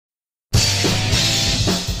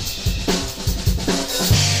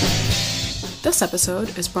This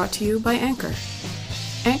episode is brought to you by Anchor.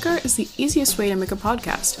 Anchor is the easiest way to make a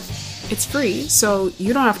podcast. It's free, so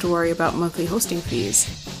you don't have to worry about monthly hosting fees.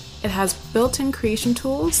 It has built-in creation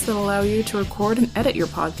tools that allow you to record and edit your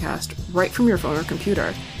podcast right from your phone or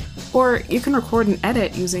computer. Or you can record and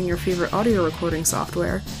edit using your favorite audio recording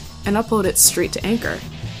software and upload it straight to Anchor.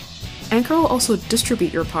 Anchor will also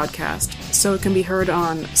distribute your podcast, so it can be heard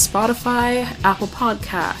on Spotify, Apple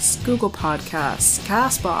Podcasts, Google Podcasts,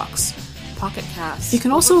 CastBox, Pocket Casts. You can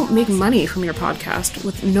also make money from your podcast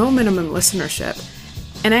with no minimum listenership,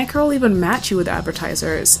 and Anchor will even match you with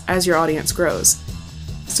advertisers as your audience grows.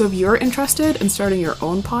 So if you're interested in starting your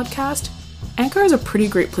own podcast, Anchor is a pretty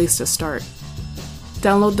great place to start.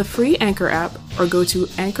 Download the free Anchor app or go to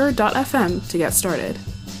anchor.fm to get started.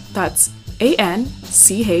 That's anchor.fm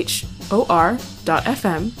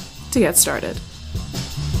to get started.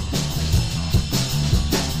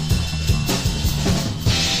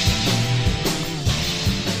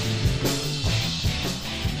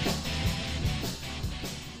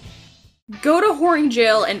 Go to whoring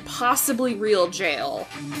jail and possibly real jail.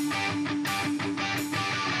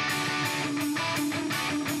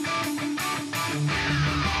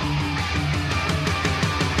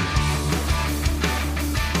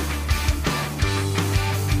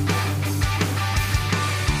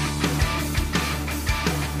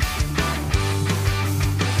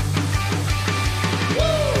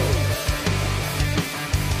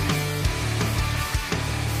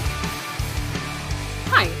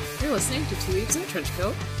 Listening to 2 Weeks in a Trench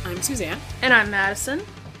Coat. I'm Suzanne. And I'm Madison.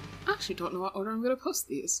 I actually don't know what order I'm going to post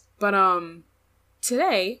these. But,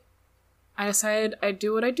 today, I decided I'd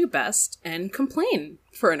do what I do best and complain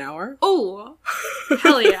for an hour. Oh,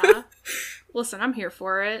 hell yeah. Listen, I'm here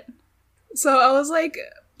for it. So I was,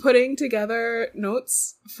 putting together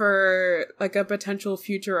notes for, a potential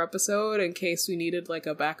future episode in case we needed,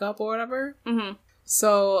 a backup or whatever. Mm-hmm.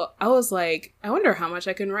 So I was like, I wonder how much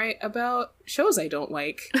I can write about shows I don't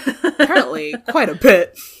like. Apparently, quite a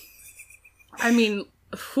bit. I mean,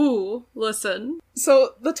 listen.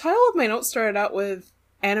 So the title of my notes started out with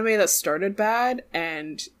anime that started bad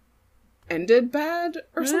and ended bad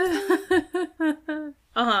or something.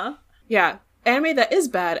 Uh-huh. Yeah, anime that is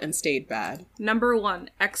bad and stayed bad. Number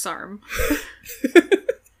 1, X-Arm.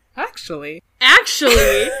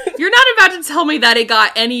 Actually, you're not about to tell me that it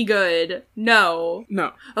got any good. No.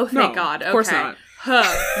 Oh, thank God. Okay. Of course not.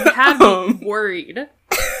 You had me worried.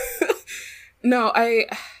 No, I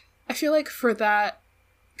feel like for that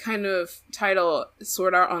kind of title,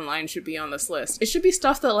 Sword Art Online should be on this list. It should be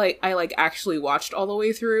stuff that I actually watched all the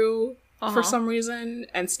way through for some reason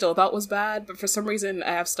and still thought was bad, but for some reason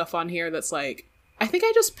I have stuff on here that's I think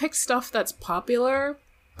I just picked stuff that's popular,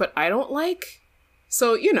 but I don't like.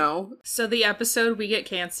 So, So the episode we get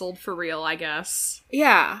canceled for real, I guess.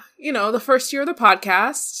 Yeah. The first year of the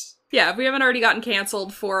podcast. Yeah, we haven't already gotten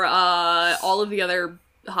canceled for all of the other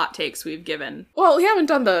hot takes we've given. Well, we haven't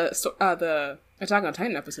done the Attack on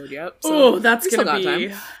Titan episode yet. So that's gonna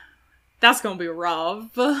be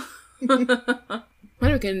rough. But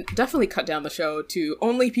we can definitely cut down the show to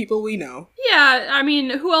only people we know. Yeah, I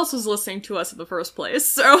mean, who else was listening to us in the first place,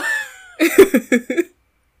 so...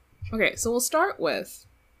 Okay, so we'll start with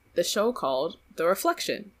the show called The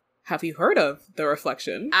Reflection. Have you heard of The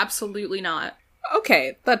Reflection? Absolutely not.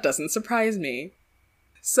 Okay, that doesn't surprise me.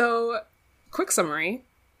 So, quick summary.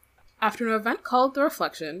 After an event called The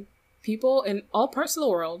Reflection, people in all parts of the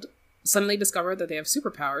world suddenly discover that they have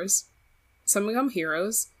superpowers. Some become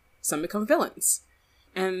heroes, some become villains.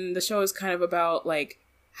 And the show is kind of about,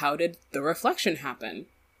 how did the reflection happen?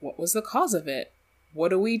 What was the cause of it? What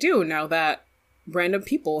do we do now that random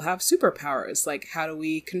people have superpowers? How do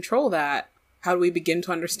we control that? How do we begin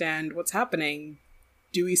to understand what's happening?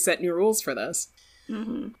 Do we set new rules for this?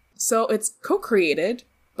 Mm-hmm. So it's co-created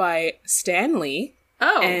by Stan Lee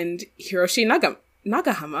and Hiroshi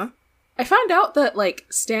Nagahama. I found out that,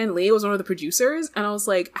 Stan Lee was one of the producers, and I was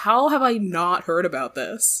like, how have I not heard about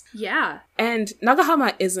this? Yeah. And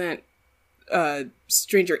Nagahama isn't a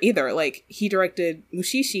stranger either. He directed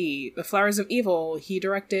Mushishi, The Flowers of Evil. He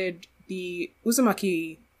directed the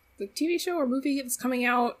Uzumaki, the TV show or movie that's coming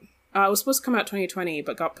out. It was supposed to come out 2020,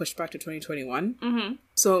 but got pushed back to 2021. Mm-hmm.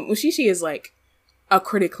 So Mushishi is, a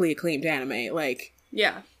critically acclaimed anime.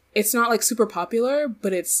 Yeah. It's not, super popular,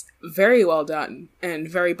 but it's very well done and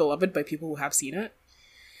very beloved by people who have seen it.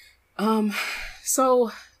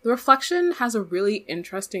 So The Reflection has a really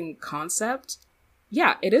interesting concept.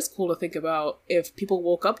 Yeah, it is cool to think about if people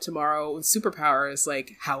woke up tomorrow with superpowers,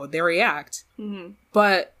 how would they react? Mm-hmm.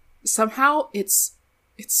 But somehow it's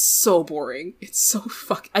so boring. It's so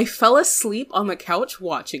I fell asleep on the couch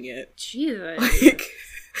watching it. Jesus.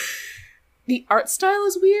 the art style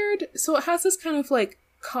is weird. So it has this kind of like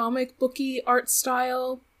comic booky art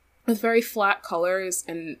style with very flat colors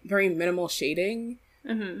and very minimal shading.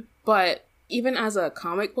 Mm-hmm. But even as a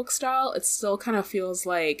comic book style, it still kind of feels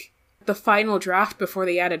like the final draft before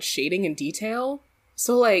they added shading and detail.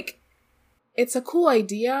 So like, it's a cool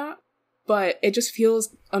idea, but it just feels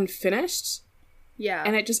unfinished. Yeah.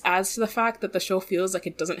 And it just adds to the fact that the show feels like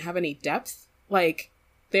it doesn't have any depth. Like,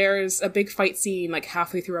 there's a big fight scene like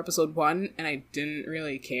halfway through episode 1, and I didn't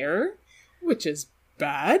really care, which is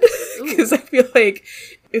bad. Because I feel like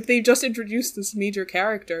if they just introduced this major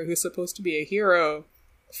character who's supposed to be a hero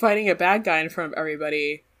fighting a bad guy in front of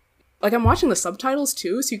everybody, like, I'm watching the subtitles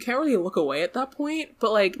too, so you can't really look away at that point.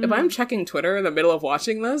 But like, if I'm checking Twitter in the middle of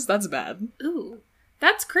watching this, that's bad. Ooh.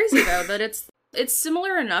 That's crazy though, that it's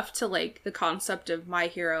similar enough to like the concept of My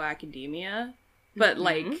Hero Academia, but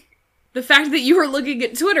like the fact that you were looking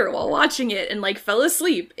at Twitter while watching it and like fell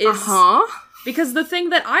asleep is because the thing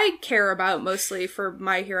that I care about mostly for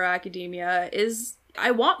My Hero Academia is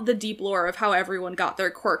I want the deep lore of how everyone got their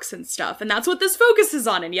quirks and stuff, and that's what this focuses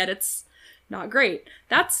on, and yet it's not great.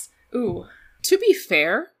 That's ooh. To be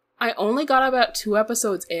fair, I only got about 2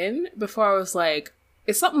 episodes in before I was like,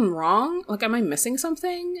 is something wrong? Like, am I missing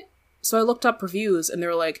something? So I looked up reviews and they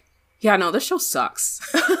were like, yeah, no, this show sucks.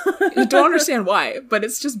 I don't understand why, but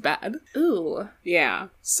it's just bad. Ooh. Yeah.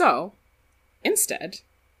 So, instead,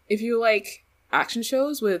 if you like action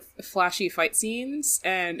shows with flashy fight scenes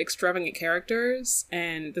and extravagant characters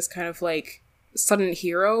and this kind of like sudden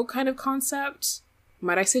hero kind of concept,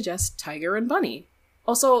 might I suggest Tiger and Bunny?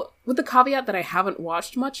 Also, with the caveat that I haven't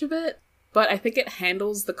watched much of it, but I think it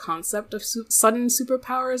handles the concept of sudden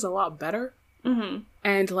superpowers a lot better. Mm-hmm.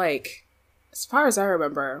 And, like, as far as I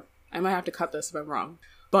remember, I might have to cut this if I'm wrong,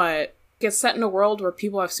 but it's set in a world where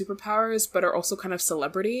people have superpowers but are also kind of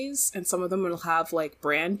celebrities, and some of them will have, like,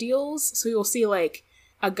 brand deals. So you'll see, like,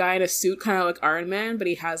 a guy in a suit kind of like Iron Man, but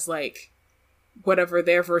he has, like, whatever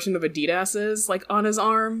their version of Adidas is, like, on his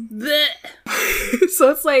arm. So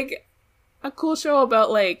it's, like, a cool show about,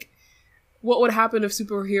 like, what would happen if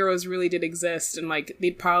superheroes really did exist, and, like,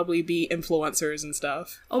 they'd probably be influencers and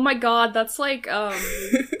stuff. Oh my god, that's like,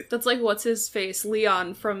 that's like, what's his face?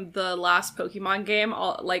 Leon from the last Pokemon game.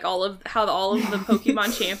 All of the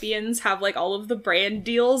Pokemon champions have, like, all of the brand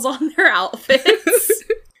deals on their outfits.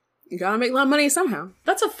 You gotta make a lot of money somehow.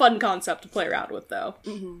 That's a fun concept to play around with, though.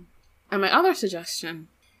 Mm-hmm. And my other suggestion,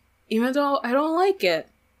 even though I don't like it,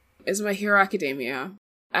 is My Hero Academia.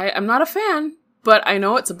 I'm not a fan, but I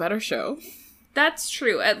know it's a better show. That's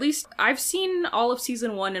true. At least I've seen all of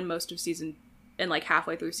season 1 and most of like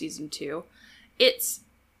halfway through season 2. It's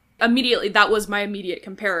immediately, that was my immediate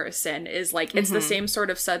comparison, is like, it's the same sort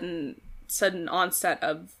of sudden onset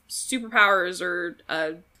of superpowers or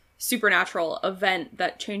a supernatural event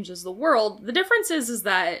that changes the world. The difference is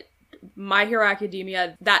that My Hero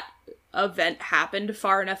Academia, that event happened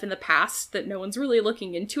far enough in the past that no one's really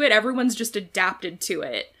looking into it. Everyone's just adapted to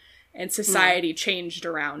it, and society changed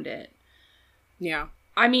around it. Yeah.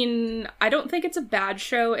 I mean, I don't think it's a bad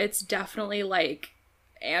show. It's definitely, like,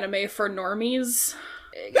 anime for normies.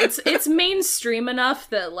 It's mainstream enough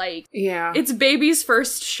that, like, yeah, it's baby's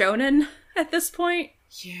first shonen at this point.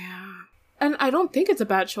 Yeah. And I don't think it's a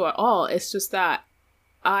bad show at all. It's just that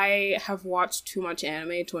I have watched too much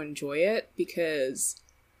anime to enjoy it, because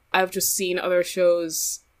I've just seen other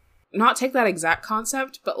shows not take that exact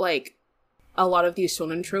concept, but, like, a lot of these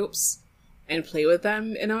shonen tropes and play with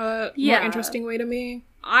them in a more interesting way to me.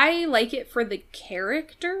 I like it for the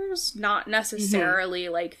characters, not necessarily,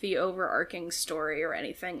 like, the overarching story or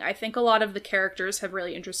anything. I think a lot of the characters have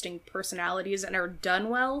really interesting personalities and are done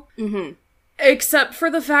well. Mm-hmm. Except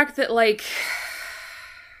for the fact that, like,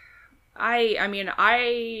 I mean,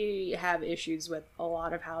 I have issues with a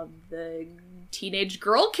lot of how the teenage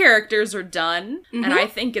girl characters are done, and I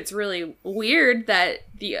think it's really weird that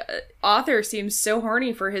the author seems so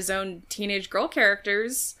horny for his own teenage girl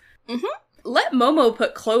characters. Let Momo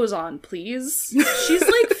put clothes on, please. She's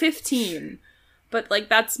like 15. But, like,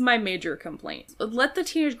 that's my major complaint. Let the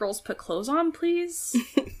teenage girls put clothes on, please.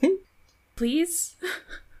 Please?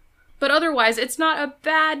 But otherwise, it's not a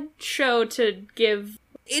bad show to give.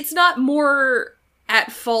 It's not more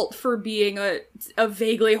at fault for being a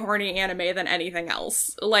vaguely horny anime than anything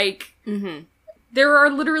else. Like, there are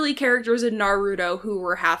literally characters in Naruto who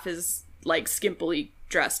were half as, like, skimpily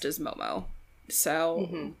dressed as Momo.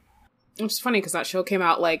 So. It's funny because that show came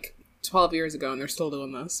out, like, 12 years ago and they're still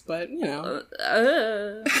doing this, but, you know.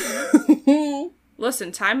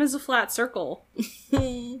 Listen, time is a flat circle.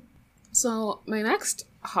 So, my next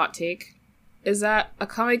hot take is that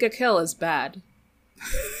Akame ga Kill is bad.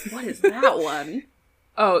 What is that one?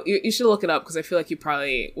 Oh, you should look it up because I feel like you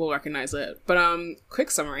probably will recognize it. But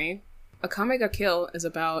quick summary. Akame ga Kill is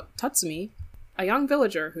about Tatsumi, a young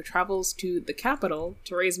villager who travels to the capital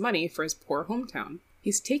to raise money for his poor hometown.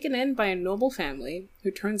 He's taken in by a noble family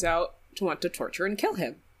who turns out to want to torture and kill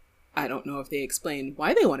him. I don't know if they explain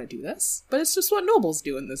why they want to do this, but it's just what nobles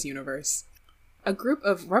do in this universe. A group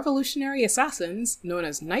of revolutionary assassins, known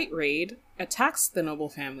as Night Raid, attacks the noble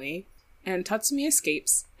family, and Tatsumi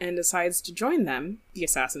escapes and decides to join them, the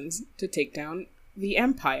assassins, to take down the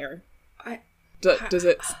Empire. Does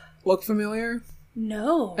it look familiar?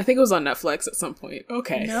 No. I think it was on Netflix at some point.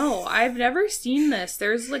 Okay. No, I've never seen this.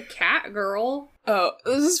 There's the cat girl. Oh,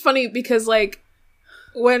 this is funny because, like,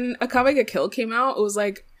 when Akame ga Kill came out, it was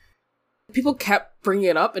like, people kept bringing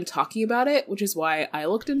it up and talking about it, which is why I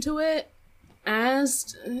looked into it. I've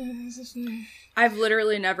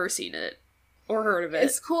literally never seen it or heard of it.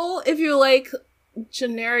 It's cool if you like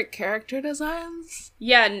generic character designs.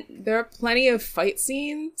 Yeah. There are plenty of fight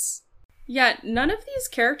scenes. Yeah, none of these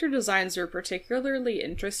character designs are particularly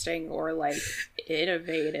interesting or, like,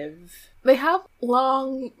 innovative. They have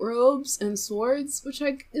long robes and swords, which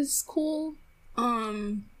is cool.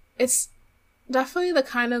 It's definitely the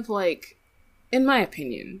kind of, like, in my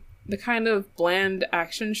opinion, the kind of bland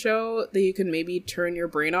action show that you can maybe turn your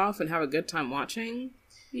brain off and have a good time watching.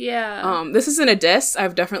 Yeah. This isn't a diss.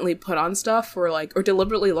 I've definitely put on stuff or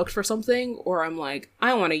deliberately looked for something, or I'm like,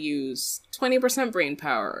 I want to use 20% brain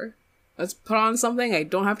power. Let's put on something I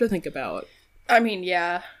don't have to think about. I mean,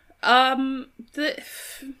 yeah. The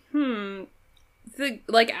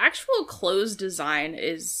like, actual clothes design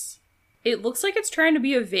is... It looks like it's trying to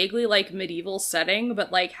be a vaguely, like, medieval setting,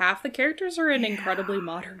 but, like, half the characters are in incredibly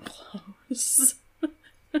modern clothes.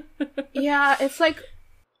 Yeah, it's like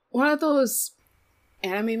one of those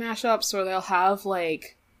anime mashups where they'll have,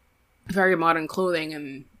 like, very modern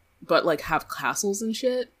clothing but, like, have castles and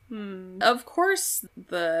shit. Of course,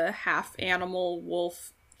 the half-animal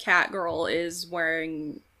wolf cat girl is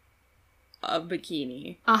wearing a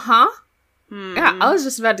bikini. Uh-huh. Yeah, I was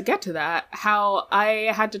just about to get to that. How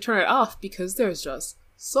I had to turn it off because there's just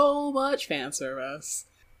so much fan service.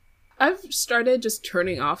 I've started just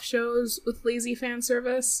turning off shows with lazy fan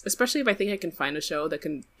service, especially if I think I can find a show that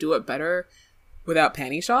can do it better without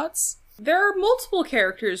panty shots. There are multiple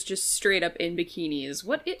characters just straight up in bikinis.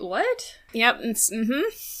 What? Yep,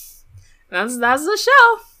 That's the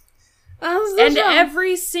show. And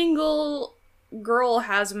every single girl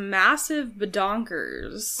has massive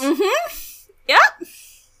badonkers. Mm-hmm. Yep.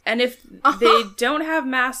 And if they don't have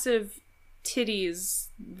massive titties,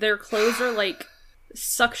 their clothes are like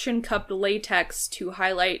suction cupped latex to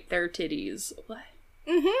highlight their titties. What?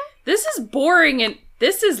 Mm-hmm. This is boring and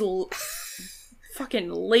this is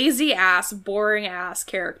fucking lazy ass, boring ass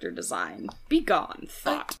character design. Be gone,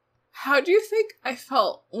 thought. How do you think I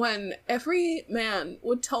felt when every man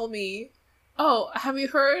would tell me, oh, have you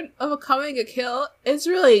heard of Akame ga Kill? It's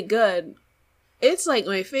really good. It's, like,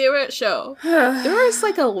 my favorite show. There is,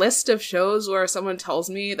 like, a list of shows where someone tells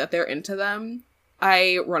me that they're into them.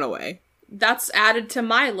 I run away. That's added to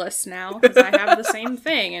my list now, because I have the same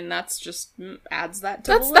thing, and that's just adds that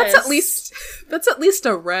to the list. That's at least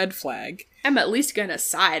a red flag. I'm at least gonna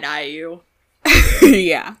side-eye you.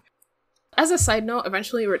 Yeah. As a side note,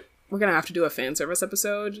 eventually we're gonna have to do a fan service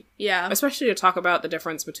episode. Yeah. Especially to talk about the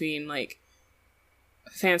difference between, like,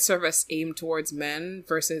 fan service aimed towards men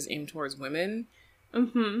versus aimed towards women.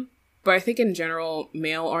 Mm-hmm. But I think in general,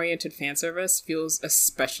 male-oriented fan service feels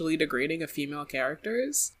especially degrading of female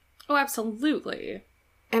characters. Oh, absolutely.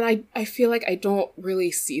 And I feel like I don't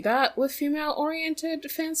really see that with female-oriented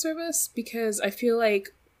fan service, because I feel like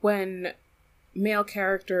when male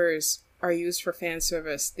characters are used for fan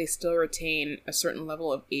service, they still retain a certain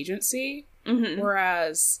level of agency. Mm-hmm.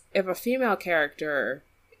 Whereas if a female character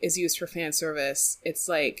is used for fan service, it's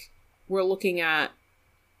like we're looking at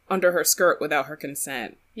under her skirt without her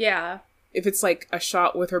consent. Yeah. If it's like a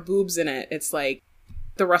shot with her boobs in it, it's like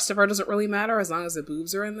the rest of her doesn't really matter as long as the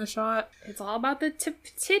boobs are in the shot. It's all about the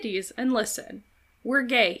titties. And listen, we're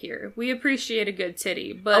gay here. We appreciate a good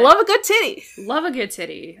titty, but I love a good titty. Love a good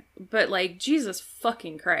titty, but like Jesus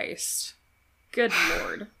fucking Christ, good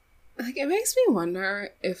lord. Like, it makes me wonder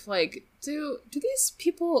if, like, do these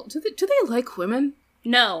people do they like women?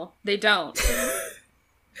 No, they don't.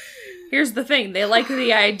 Here's the thing. They like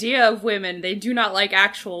the idea of women. They do not like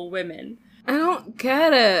actual women. I don't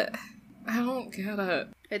get it.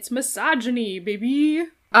 It's misogyny, baby.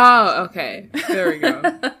 Oh, okay. There we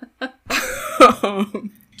go.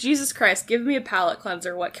 Jesus Christ, give me a palate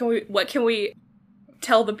cleanser. What can we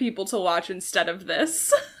tell the people to watch instead of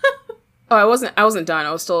this? Oh, I wasn't done.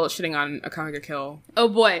 I was still shitting on Akame ga Kill. Oh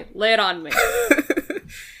boy, lay it on me.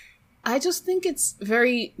 I just think it's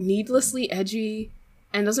very needlessly edgy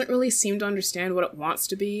and doesn't really seem to understand what it wants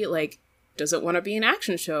to be. Like, does it want to be an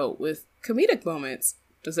action show with comedic moments?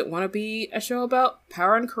 Does it want to be a show about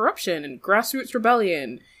power and corruption and grassroots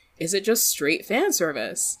rebellion? Is it just straight fan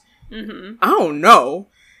service? Mm-hmm. I don't know.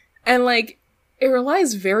 And, like, it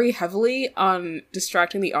relies very heavily on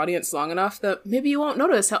distracting the audience long enough that maybe you won't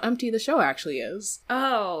notice how empty the show actually is.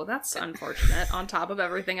 Oh, that's unfortunate, on top of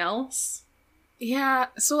everything else. Yeah,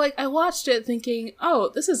 so, like, I watched it thinking,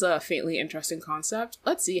 oh, this is a faintly interesting concept.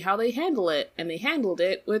 Let's see how they handle it. And they handled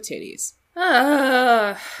it with titties.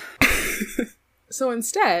 So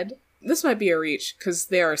instead, this might be a reach, because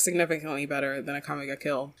they are significantly better than Akame ga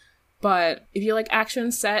Kill. But if you like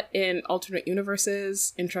action set in alternate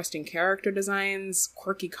universes, interesting character designs,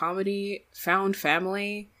 quirky comedy, found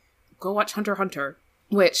family, go watch Hunter x Hunter.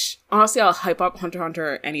 Which, honestly, I'll hype up Hunter x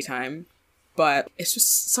Hunter anytime. But it's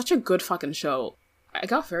just such a good fucking show. I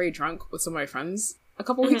got very drunk with some of my friends a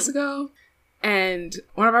couple weeks ago, and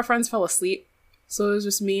one of our friends fell asleep. So it was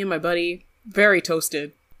just me and my buddy, very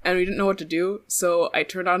toasted, and we didn't know what to do. So I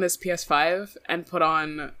turned on his PS5 and put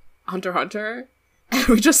on Hunter x Hunter, and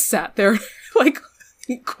we just sat there, like,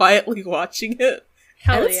 quietly watching it.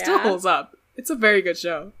 Hell and it yeah. still holds up. It's a very good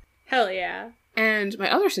show. Hell yeah. And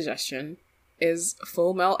my other suggestion is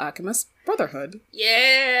Full Metal Alchemist Brotherhood.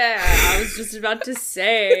 Yeah, I was just about to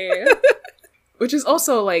say. Which is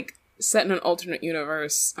also, like, set in an alternate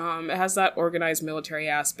universe. It has that organized military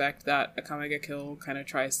aspect that Akame ga Kill kind of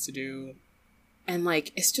tries to do. And,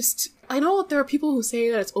 like, it's just... I know that there are people who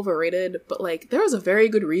say that it's overrated, but, like, there is a very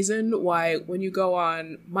good reason why when you go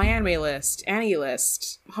on My Anime List, Annie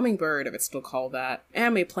List, Hummingbird, if it's still called that,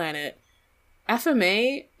 Anime Planet,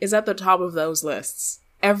 FMA is at the top of those lists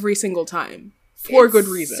every single time. For good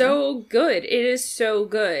reason. So good. It is so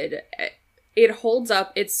good. It holds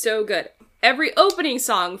up. It's so good. Every opening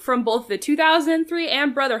song from both the 2003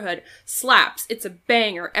 and Brotherhood slaps. It's a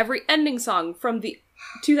banger. Every ending song from the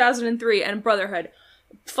 2003 and Brotherhood,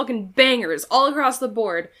 fucking bangers all across the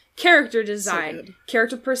board. Character design, So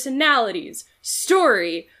character personalities,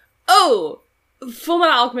 story. Oh,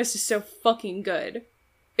 Fullmetal Alchemist is so fucking good.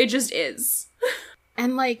 It just is.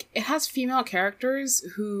 And, like, it has female characters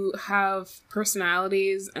who have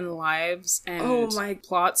personalities and lives and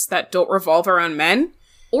plots that don't revolve around men.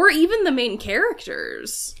 Or even the main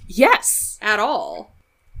characters. Yes! At all.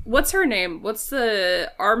 What's her name? What's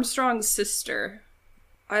the Armstrong's sister?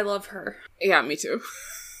 I love her. Yeah, me too.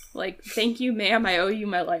 Like, thank you, ma'am, I owe you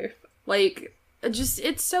my life. Like, just,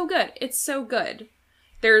 it's so good. It's so good.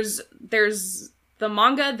 There's the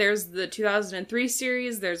manga, there's the 2003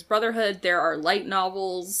 series, there's Brotherhood, there are light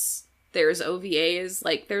novels, there's OVAs.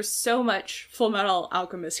 Like, there's so much Fullmetal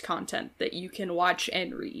Alchemist content that you can watch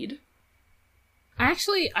and read.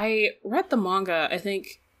 I read the manga, I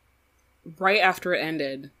think, right after it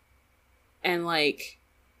ended. And, like,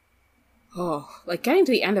 getting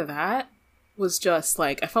to the end of that was just,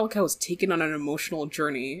 like, I felt like I was taken on an emotional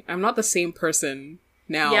journey. I'm not the same person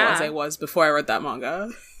now as I was before I read that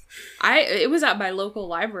manga. It was at my local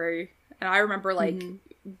library, and I remember, like,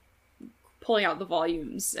 pulling out the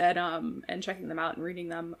volumes and checking them out and reading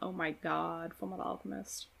them. Oh my god, Fullmetal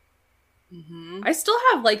Alchemist. Mm-hmm. I still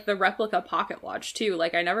have, like, the replica pocket watch, too.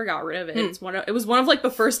 Like, I never got rid of it. It was one of, like, the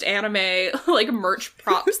first anime, like, merch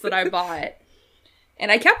props that I bought. And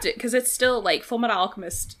I kept it, because it's still, like, Fullmetal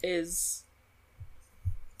Alchemist is...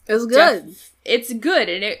 It's good. It's good,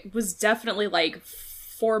 and it was definitely, like,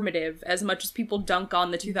 formative, as much as people dunk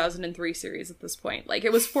on the 2003 series at this point. Like,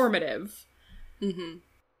 it was formative. Mm-hmm.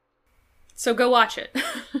 So go watch it,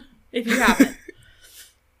 if you haven't.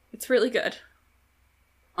 It's really good.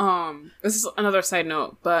 This is another side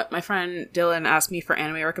note, but my friend Dylan asked me for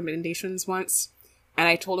anime recommendations once, and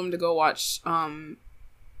I told him to go watch,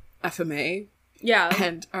 FMA. Yeah.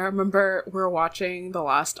 And I remember we were watching the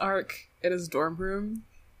last arc in his dorm room,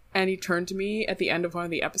 and he turned to me at the end of one of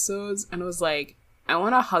the episodes and was like, I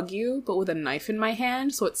want to hug you, but with a knife in my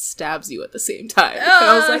hand so it stabs you at the same time. And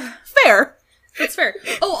I was like, fair. That's fair.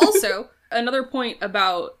 Oh, also, another point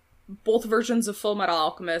about both versions of Fullmetal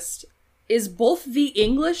Alchemist is both the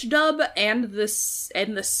English dub and the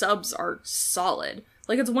subs are solid.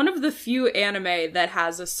 Like, it's one of the few anime that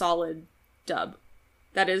has a solid dub.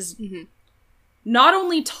 That is not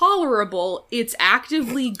only tolerable, it's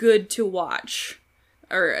actively good to watch.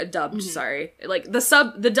 Or dubbed, sorry. Like,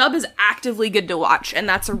 the dub is actively good to watch, and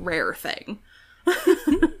that's a rare thing.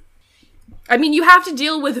 I mean, you have to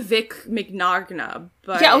deal with Vic Mignogna,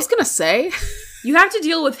 but... Yeah, I was gonna say. You have to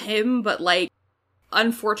deal with him, but, like,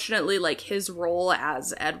 unfortunately, like, his role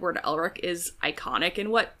as Edward Elric is iconic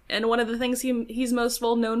in one of the things he's most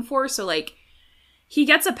well known for, so, like, He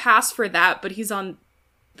gets a pass for that, but he's on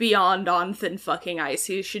beyond on thin fucking ice.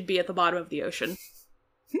 He should be at the bottom of the ocean.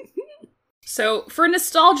 So, for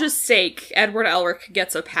nostalgia's sake, Edward Elric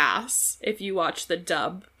gets a pass if you watch the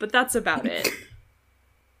dub, but that's about it.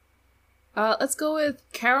 Let's go with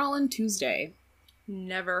Carol and Tuesday.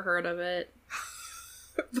 Never heard of it.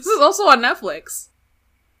 This is also on Netflix.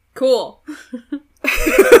 Cool.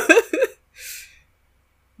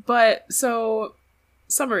 But, so,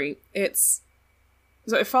 summary. It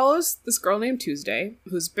follows this girl named Tuesday,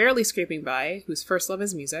 who's barely scraping by, whose first love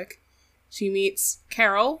is music. She meets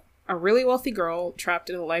Carol, a really wealthy girl trapped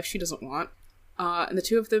in a life she doesn't want. And the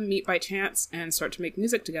two of them meet by chance and start to make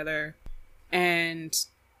music together. And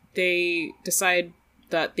they decide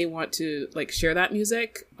that they want to, like, share that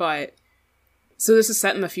music, but... So this is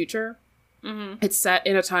set in the future. Mm-hmm. It's set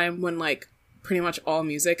in a time when, like, pretty much all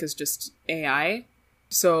music is just AI.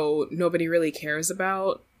 So nobody really cares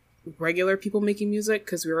about regular people making music,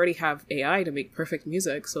 because we already have AI to make perfect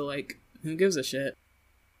music, so, like, who gives a shit?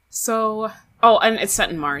 So... Oh, and it's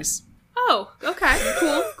set in Mars. Oh, okay.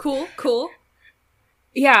 Cool.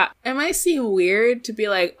 Yeah, it might seem weird to be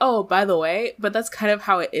like, oh, by the way, but that's kind of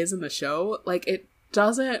how it is in the show. Like, it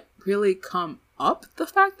doesn't really come up, the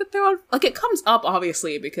fact that they're on... Like, it comes up,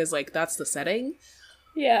 obviously, because, like, that's the setting.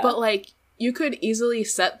 Yeah. But, like, you could easily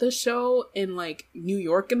set the show in, like, New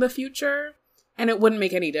York in the future, and it wouldn't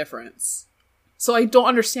make any difference. So I don't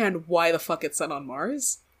understand why the fuck it's set on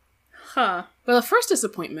Mars. Huh. But the first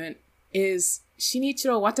disappointment is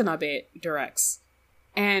Shinichiro Watanabe directs.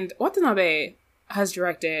 And Watanabe has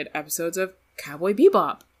directed episodes of Cowboy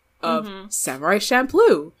Bebop, of Samurai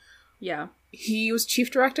Champloo. Yeah. He was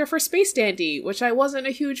chief director for Space Dandy, which I wasn't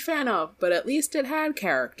a huge fan of, but at least it had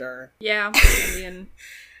character. Yeah. I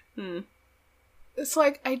mean, It's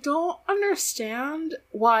like, I don't understand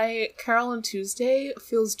why Carol and Tuesday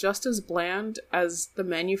feels just as bland as the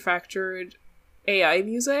manufactured AI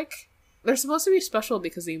music. They're supposed to be special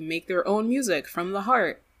because they make their own music from the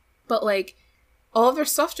heart. But, like, all of their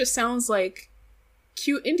stuff just sounds like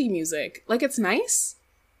cute indie music. Like, it's nice,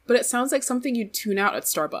 but it sounds like something you'd tune out at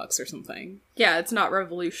Starbucks or something. yeah, it's not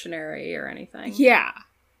revolutionary or anything. Yeah.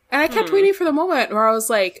 And I kept waiting for the moment where I was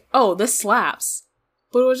like, oh, this slaps.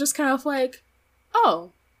 But it was just kind of like,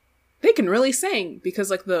 oh, they can really sing.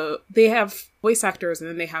 Because, like, they have voice actors, and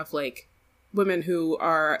then they have, like, women who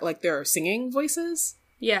are, like, their singing voices.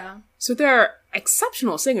 Yeah. So they're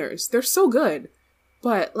exceptional singers. They're so good.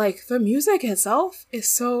 But, like, the music itself is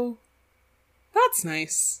so... That's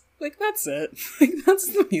nice. Like, that's it. Like, that's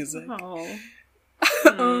the music. Oh.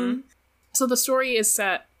 So the story is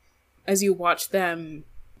set as you watch them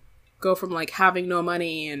go from, like, having no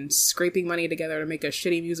money and scraping money together to make a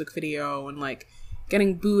shitty music video and, like,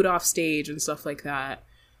 getting booed off stage and stuff like that.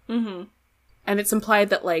 Mm-hmm. And it's implied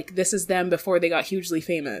that, like, this is them before they got hugely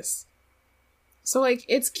famous. So, like,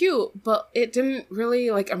 it's cute, but it didn't really,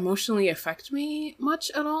 like, emotionally affect me much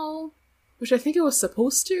at all, which I think it was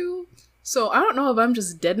supposed to. So I don't know if I'm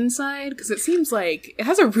just dead inside, because it seems like it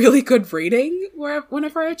has a really good rating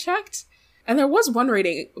whenever I checked. And there was one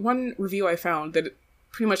review I found that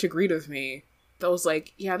pretty much agreed with me. That was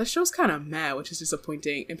like, yeah, the show's kind of meh, which is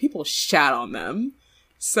disappointing, and people shat on them.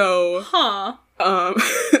 So,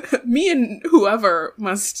 me and whoever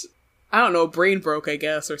must, I don't know, brain broke, I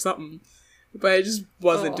guess, or something. But it just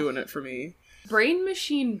wasn't doing it for me. Brain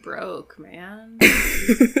machine broke, man.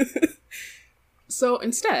 So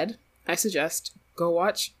instead, I suggest go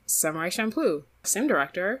watch Samurai Champloo. Same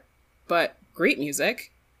director, but great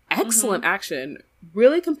music, excellent action,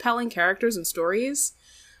 really compelling characters and stories,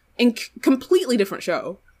 and completely different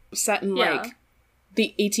show. Set in, like,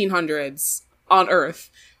 the 1800s on Earth.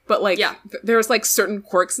 But, like, there's, like, certain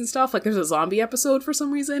quirks and stuff. Like, there's a zombie episode for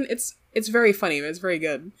some reason. It's very funny. It's very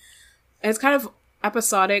good. And it's kind of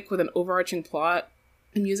episodic with an overarching plot.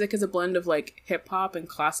 The music is a blend of, like, hip-hop and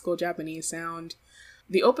classical Japanese sound.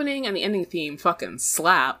 The opening and the ending theme fucking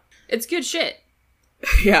slap. It's good shit.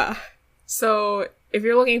 Yeah. So, if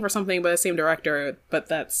you're looking for something by the same director, but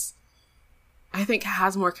that's, I think,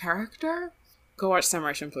 has more character, go watch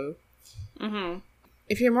Samurai Champloo. Mm-hmm.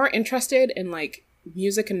 If you're more interested in, like,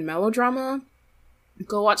 music and melodrama,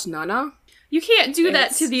 go watch Nana. You can't do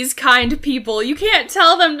that to these kind people. You can't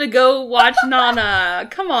tell them to go watch Nana.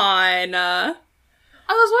 Come on. I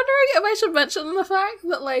was wondering if I should mention the fact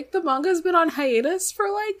that, like, the manga's been on hiatus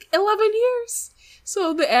for, like, 11 years.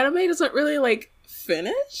 So the anime doesn't really, like,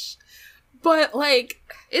 finish. But, like...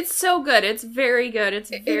 It's so good. It's very good. It's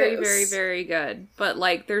very, very, very good. But,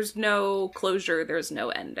 like, there's no closure. There's no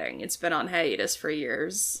ending. It's been on hiatus for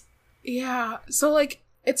years. Yeah. So, like,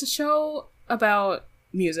 it's a show about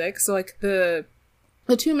music. So, like, the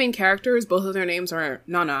The two main characters, both of their names are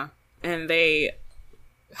Nana, and they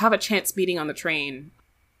have a chance meeting on the train.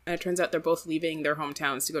 And it turns out they're both leaving their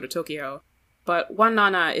hometowns to go to Tokyo. But one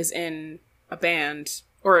Nana is in a band,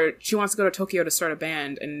 or she wants to go to Tokyo to start a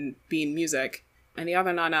band and be in music. And the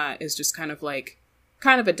other Nana is just kind of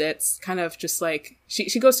a ditz, kind of just like,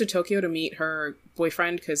 she goes to Tokyo to meet her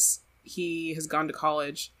boyfriend because he has gone to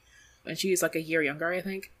college. And she's like a year younger, I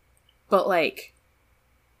think. But like,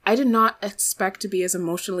 I did not expect to be as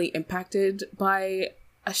emotionally impacted by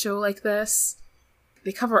a show like this.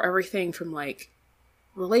 They cover everything from like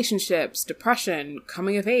relationships, depression,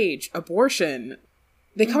 coming of age, abortion.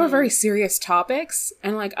 They cover very serious topics,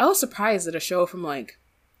 and like I was surprised that a show from like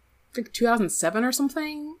I think 2007 or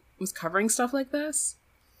something was covering stuff like this.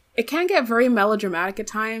 It can get very melodramatic at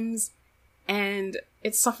times, and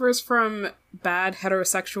it suffers from bad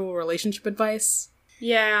heterosexual relationship advice.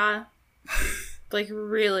 Yeah. Like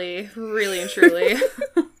really, really and truly.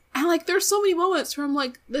 And like there's so many moments where I'm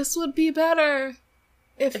like, this would be better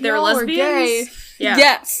if they were y'all lesbians. were gay. Yeah.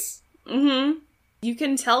 Yes. Mm-hmm. You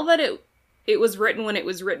can tell that it was written when it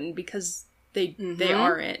was written because they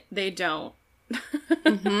aren't. They don't.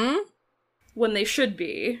 Mm-hmm. When they should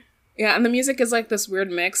be. Yeah, and the music is like this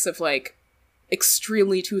weird mix of like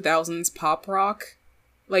extremely 2000s pop rock.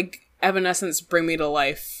 Like Evanescence Bring Me to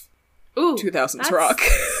Life. Ooh, 2000s rock.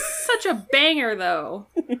 Such a banger though.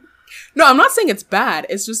 No, I'm not saying it's bad.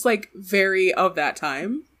 It's just like very of that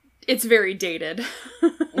time. It's very dated.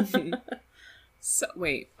 Mm-hmm. So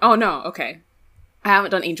wait. Oh no, okay. I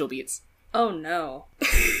haven't done Angel Beats. Oh no.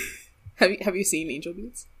 Have you seen Angel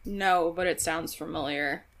Beats? No, but it sounds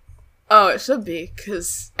familiar. Oh, it should be,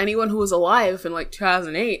 because anyone who was alive in like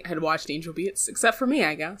 2008 had watched Angel Beats, except for me,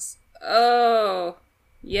 I guess. Oh.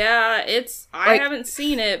 Yeah, I like, haven't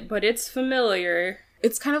seen it, but it's familiar.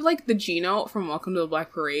 It's kind of like the G note from Welcome to the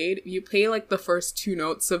Black Parade. You play like the first two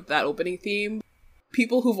notes of that opening theme.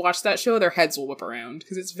 People who've watched that show, their heads will whip around,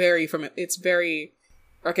 because it's very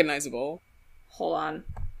recognizable. Hold on.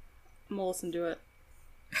 I'm gonna listen to it.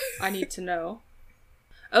 I need to know.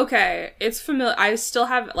 Okay, it's familiar. I still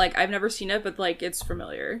have, like, I've never seen it, but, like, it's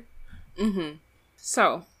familiar. Mm-hmm.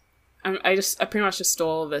 So, I pretty much just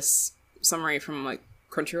stole this summary from, like,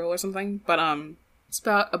 Crunchyroll or something, but, it's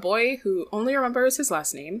about a boy who only remembers his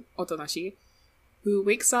last name, Otonashi, who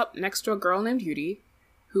wakes up next to a girl named Yuri,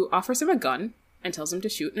 who offers him a gun and tells him to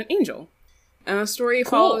shoot an angel. And the story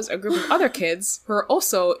follows a group of other kids who are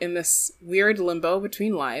also in this weird limbo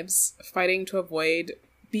between lives, fighting to avoid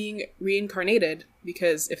being reincarnated,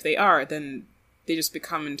 because if they are, then they just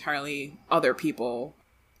become entirely other people.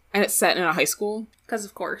 And it's set in a high school. Because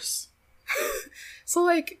of course. So,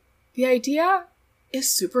 like, the idea is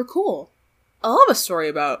super cool. I love a story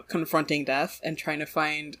about confronting death and trying to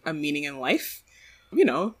find a meaning in life. You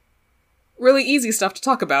know, really easy stuff to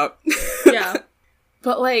talk about. Yeah.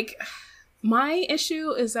 But, like, my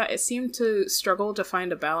issue is that it seemed to struggle to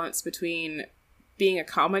find a balance between being a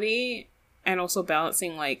comedy and also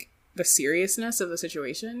balancing, like, the seriousness of the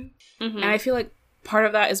situation. Mm-hmm. And I feel like part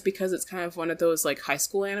of that is because it's kind of one of those, like, high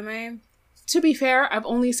school anime. To be fair, I've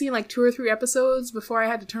only seen, like, 2 or 3 episodes before I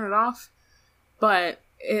had to turn it off. But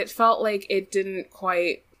it felt like it didn't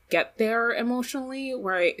quite get there emotionally,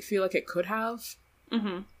 where I feel like it could have.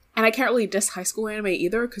 Mm-hmm. And I can't really diss high school anime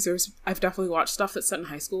either, because I've definitely watched stuff that's set in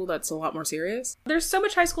high school that's a lot more serious. There's so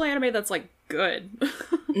much high school anime that's, like, good.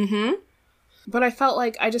 Mm-hmm. But I felt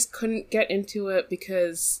like I just couldn't get into it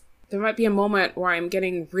because there might be a moment where I'm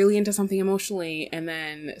getting really into something emotionally and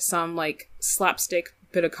then some, like, slapstick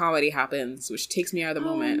bit of comedy happens, which takes me out of the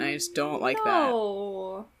moment, and I just don't like that.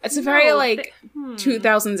 It's a very, like,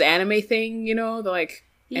 2000s anime thing, you know? The, like,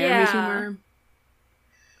 anime humor.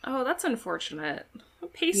 Oh, that's unfortunate.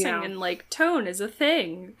 Pacing and, like, tone is a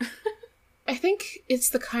thing. I think it's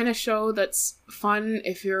the kind of show that's fun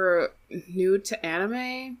if you're new to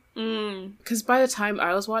anime. Because by the time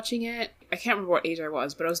I was watching it, I can't remember what age I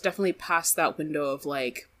was, but I was definitely past that window of,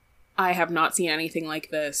 like, I have not seen anything like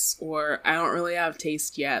this, or I don't really have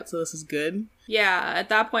taste yet, so this is good. Yeah, at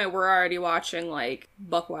that point, we're already watching, like,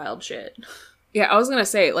 buck wild shit. Yeah, I was gonna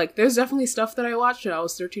say, like, there's definitely stuff that I watched when I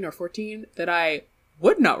was 13 or 14 that I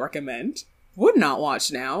would not recommend, would not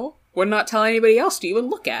watch now, would not tell anybody else to even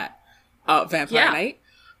look at. Vampire Knight.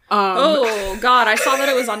 Oh, God, I saw that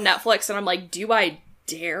it was on Netflix, and I'm like, do I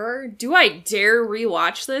dare? Do I dare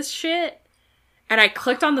rewatch this shit? And I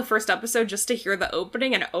clicked on the first episode just to hear the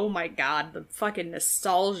opening, and oh my God, the fucking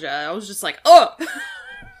nostalgia. I was just like, oh!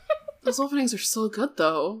 Those openings are so good,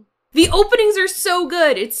 though. The openings are so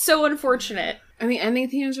good. It's so unfortunate. And the ending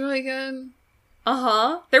theme is really good.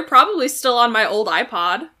 Uh-huh. They're probably still on my old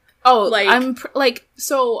iPod. Oh, Like,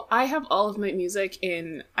 so I have all of my music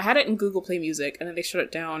I had it in Google Play Music, and then they shut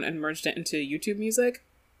it down and merged it into YouTube Music.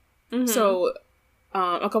 mm-hmm. So,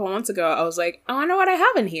 a couple months ago, I was like, I wonder what I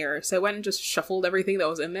have in here. So I went and just shuffled everything that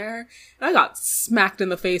was in there, and I got smacked in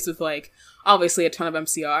the face with, like, obviously a ton of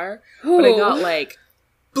MCR, but I got, like,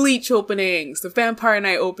 Bleach openings, the Vampire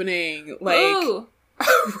Night opening, like,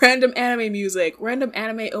 random anime music, random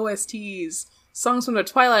anime OSTs, songs from the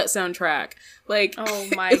Twilight soundtrack. Like, oh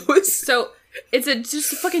my. So, it's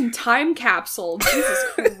just a fucking time capsule. Jesus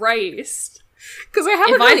Christ. Because I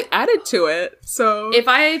haven't really added to it, so... If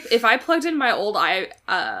I plugged in my old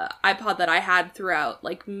iPod that I had throughout,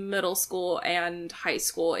 like, middle school and high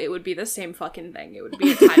school, it would be the same fucking thing. It would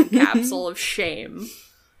be a time capsule of shame.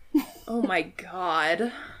 Oh my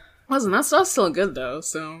god. Listen, that stuff's still good, though,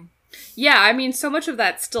 so... Yeah, I mean, so much of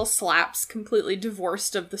that still slaps, completely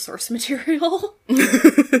divorced of the source material.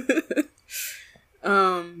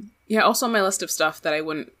 Yeah, also on my list of stuff that I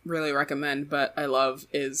wouldn't really recommend, but I love,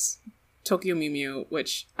 is Tokyo Mew Mew,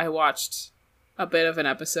 which I watched a bit of an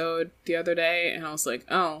episode the other day, and I was like,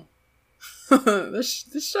 oh, this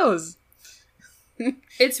show's...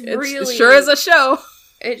 It sure is a show!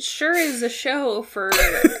 It sure is a show for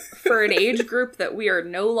an age group that we are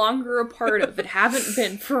no longer a part of and haven't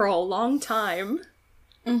been for a long time.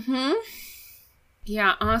 Mm-hmm.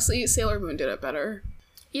 Yeah, honestly, Sailor Moon did it better.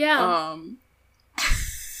 Yeah.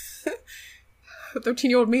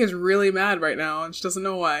 13-year-old me is really mad right now, and she doesn't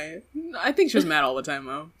know why. I think she was mad all the time,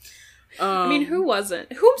 though. I mean, who wasn't?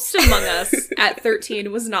 Whomst among us at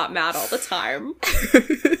 13 was not mad all the time?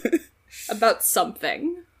 About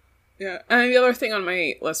something. Yeah, and the other thing on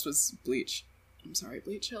my list was Bleach. I'm sorry,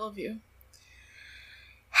 Bleach, I love you.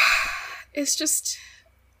 It's just,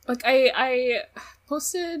 like, I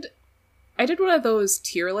did one of those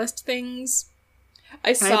tier list things.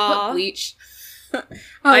 I saw put Bleach.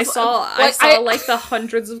 I saw like the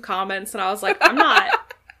hundreds of comments, and I was like, I'm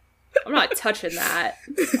not touching that.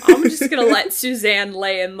 I'm just gonna let Suzanne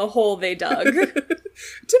lay in the hole they dug.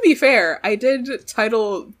 To be fair, I did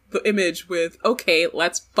title the image with, okay,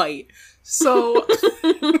 let's fight. So,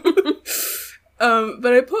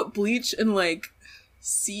 but I put Bleach in, like,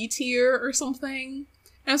 C tier or something.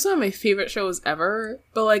 And it's one of my favorite shows ever,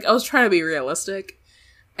 but, like, I was trying to be realistic.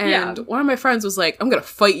 And one of my friends was like, I'm gonna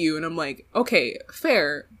fight you. And I'm like, okay,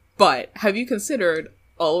 fair, but have you considered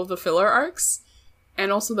all of the filler arcs?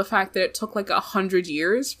 And also the fact that it took, like, 100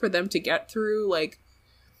 years for them to get through, like,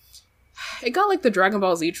 it got, like, the Dragon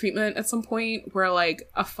Ball Z treatment at some point, where, like,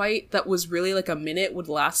 a fight that was really, like, a minute would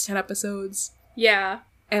last 10 episodes. Yeah.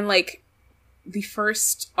 And, like, the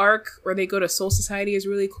first arc where they go to Soul Society is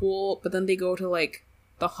really cool, but then they go to, like,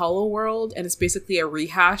 the Hollow World, and it's basically a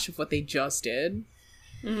rehash of what they just did.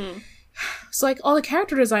 Mm-hmm. So, like, all the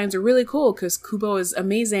character designs are really cool, because Kubo is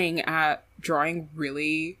amazing at drawing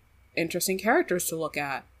really interesting characters to look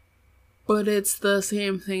at. But it's the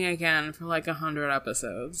same thing again for, like, 100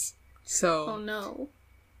 episodes. So... Oh, no.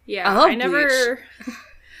 Yeah, I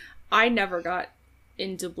never got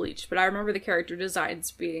into Bleach, but I remember the character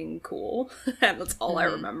designs being cool, and that's all I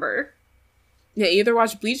remember. Yeah, either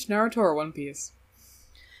watch Bleach, Naruto, or One Piece.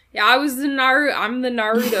 Yeah, I'm the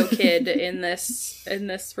Naruto kid in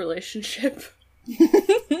this relationship.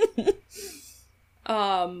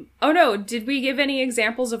 Oh no, did we give any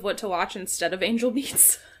examples of what to watch instead of Angel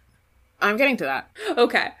Beats? I'm getting to that.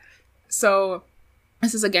 Okay. So,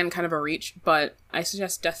 this is again kind of a reach, but I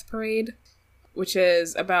suggest Death Parade, which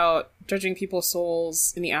is about judging people's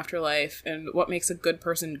souls in the afterlife and what makes a good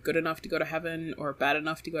person good enough to go to heaven or bad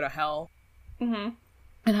enough to go to hell. Mm-hmm.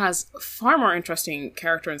 It has far more interesting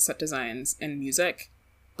character and set designs and music,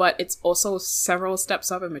 but it's also several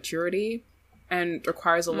steps up in maturity and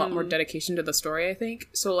requires a lot more dedication to the story, I think.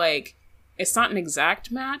 So, like, it's not an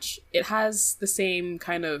exact match. It has the same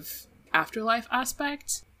kind of afterlife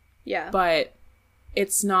aspect. Yeah. But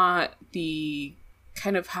it's not the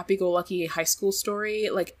kind of happy-go-lucky high school story.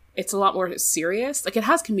 Like, it's a lot more serious. Like, it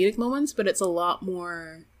has comedic moments, but it's a lot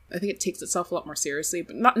more... I think it takes itself a lot more seriously,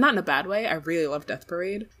 but not in a bad way. I really love Death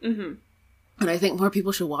Parade. Mm-hmm. And I think more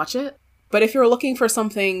people should watch it. But if you're looking for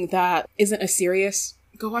something that isn't as serious,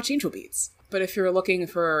 go watch Angel Beats. But if you're looking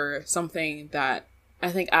for something that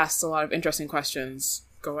I think asks a lot of interesting questions,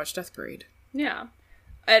 go watch Death Parade. Yeah.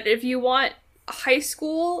 And if you want high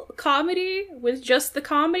school comedy with just the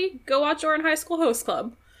comedy, go watch Ouran High School Host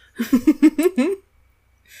Club.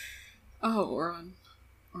 Oh, Ouran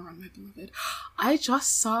my beloved. I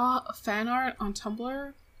just saw fan art on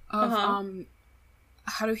Tumblr of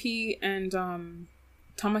Haruhi and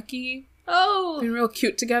Tamaki being real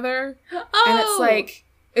cute together. Oh! And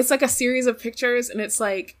it's like a series of pictures, and it's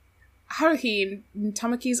like Haruhi in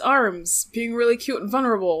Tamaki's arms, being really cute and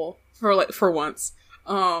vulnerable for once.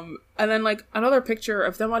 And then, like, another picture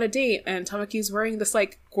of them on a date, and Tamaki's wearing this,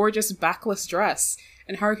 like, gorgeous backless dress,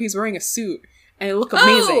 and Haruhi's wearing a suit, and they look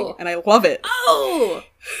amazing, and I love it. Oh!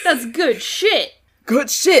 That's good shit! Good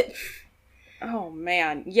shit! Oh,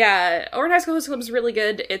 man. Yeah, Ouran High School Host Club is really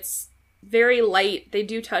good. It's very light. They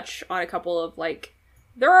do touch on a couple of, like...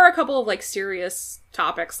 There are a couple of, like, serious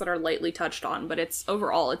topics that are lightly touched on, but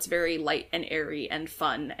overall, it's very light and airy and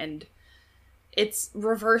fun, and it's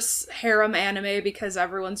reverse harem anime because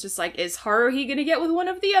everyone's just like, is Haruhi gonna get with one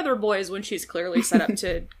of the other boys when she's clearly set up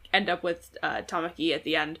to end up with Tamaki at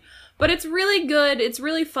the end. But it's really good. It's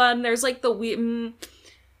really fun. There's like the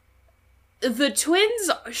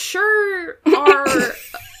twins sure are...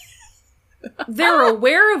 They're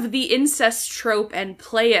aware of the incest trope and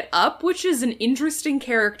play it up, which is an interesting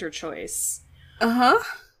character choice. Uh-huh.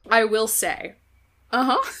 I will say.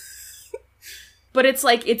 Uh-huh. But it's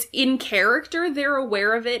like, it's in character, they're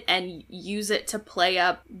aware of it, and use it to play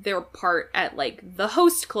up their part at, like, the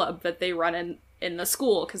host club that they run in the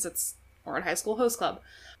school, because it's Ouran High School Host Club.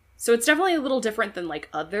 So it's definitely a little different than, like,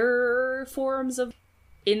 other forms of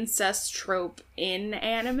incest trope in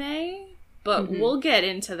anime, but we'll get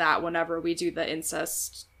into that whenever we do the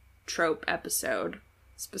incest trope episode,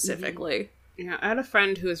 specifically. Yeah, I had a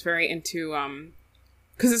friend who was very into,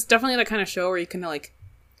 because it's definitely the kind of show where you can, like,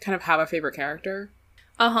 kind of have a favorite character.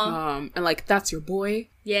 Uh-huh. And, like, that's your boy.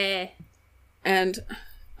 Yeah. And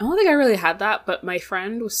I don't think I really had that, but my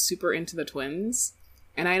friend was super into the twins,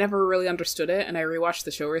 and I never really understood it, and I rewatched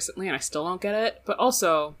the show recently, and I still don't get it. But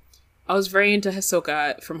also, I was very into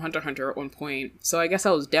Hisoka from Hunter x Hunter at one point, so I guess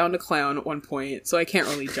I was down to clown at one point, so I can't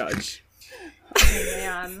really judge. Oh,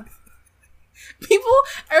 man.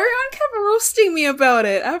 Everyone kept roasting me about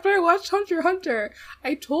it after I watched Hunter x Hunter.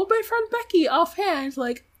 I told my friend Becky offhand,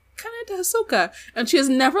 like, kind of into Hisoka, and she has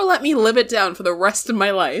never let me live it down for the rest of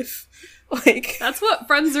my life. Like, that's what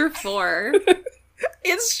friends are for.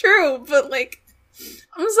 It's true, but, like,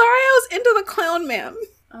 I'm sorry I was into the clown man.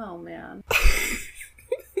 Oh, man.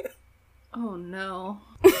 Oh, no.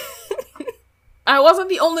 I wasn't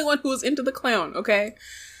the only one who was into the clown, okay?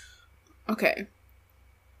 Okay.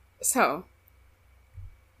 So,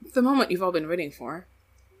 the moment you've all been waiting for.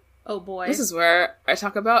 Oh, boy. This is where I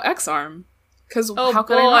talk about X-Arm. Because oh, how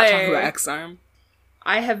could I not talk about X-Arm?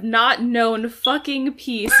 I have not known fucking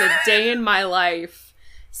peace a day in my life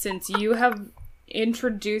since you have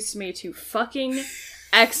introduced me to fucking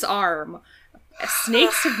X-Arm.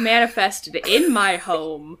 Snakes have manifested in my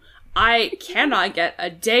home. I cannot get a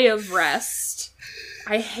day of rest.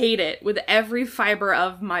 I hate it with every fiber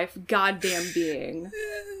of my goddamn being.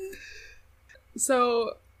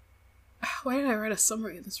 So, why did I write a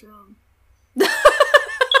summary of this wrong?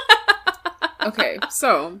 Okay,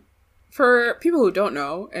 so, for people who don't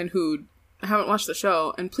know, and who haven't watched the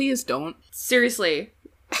show, and please don't. Seriously.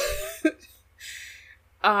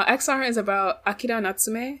 X-Arm is about Akira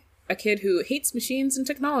Natsume, a kid who hates machines and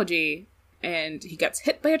technology, and he gets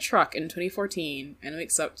hit by a truck in 2014, and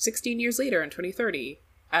wakes up 16 years later in 2030,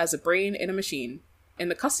 as a brain in a machine, in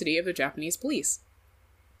the custody of the Japanese police.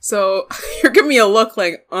 So, you're giving me a look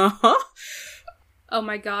like, uh-huh? Oh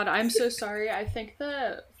my god, I'm so sorry. I think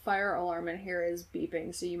the fire alarm in here is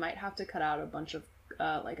beeping, so you might have to cut out a bunch of,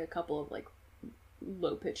 like, a couple of, like,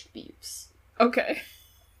 low-pitched beeps. Okay.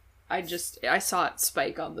 I saw it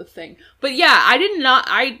spike on the thing. But yeah,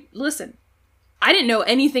 listen, I didn't know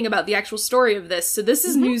anything about the actual story of this, so this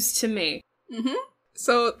is news to me. Mm-hmm.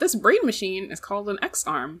 So, this brain machine is called an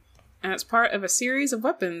X-Arm, and it's part of a series of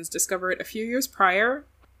weapons discovered a few years prior.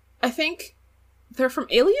 I think they're from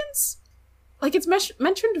aliens? Like, it's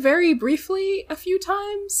mentioned very briefly a few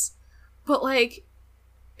times, but, like,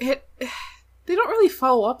 they don't really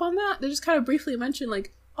follow up on that. They just kind of briefly mention,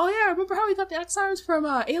 like, oh yeah, remember how we got the X-Arms from,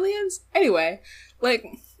 aliens? Anyway, like,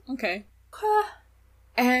 okay.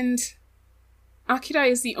 And Akira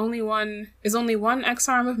is only one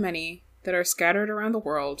X-Arm of many that are scattered around the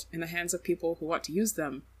world in the hands of people who want to use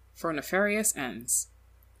them for nefarious ends.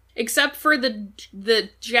 Except for the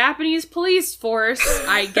Japanese police force,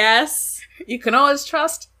 I guess. You can always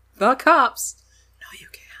trust the cops. No, you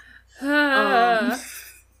can't.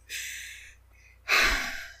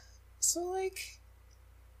 So, like,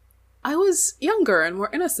 I was younger and more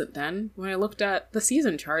innocent then when I looked at the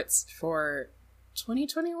season charts for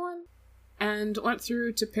 2021 and went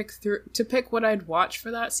through to pick what I'd watch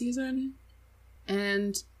for that season.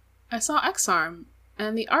 And I saw X-Arm,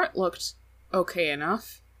 and the art looked okay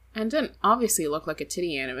enough. And didn't obviously look like a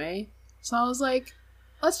titty anime. So I was like,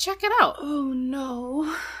 let's check it out. Oh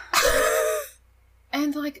no.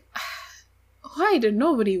 And, like, why did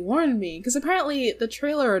nobody warn me? Because apparently the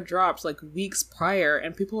trailer had dropped like weeks prior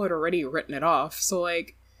and people had already written it off. So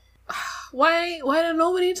like, why did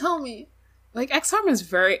nobody tell me? Like, X-Arm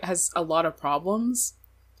has a lot of problems.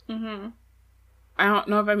 Mm-hmm. I don't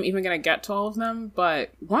know if I'm even gonna get to all of them,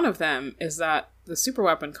 but one of them is that the super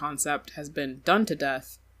weapon concept has been done to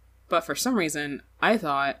death, but for some reason, I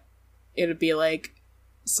thought it would be like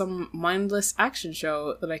some mindless action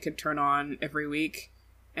show that I could turn on every week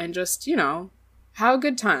and just, have a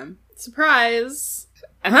good time. Surprise!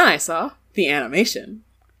 And then I saw the animation.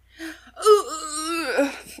 Ooh,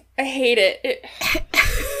 I hate it.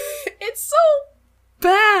 It's so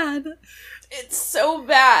bad. It's so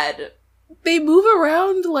bad. They move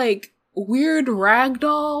around like weird rag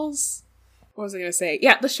dolls. What was I gonna say?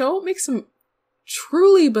 Yeah, the show makes some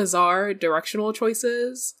truly bizarre directional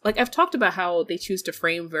choices. Like, I've talked about how they choose to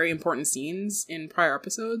frame very important scenes in prior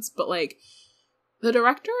episodes, but like, the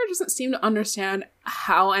director doesn't seem to understand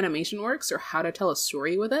how animation works or how to tell a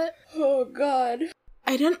story with it. Oh god.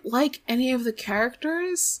 I didn't like any of the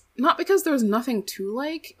characters. Not because there was nothing to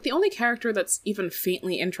like. The only character that's even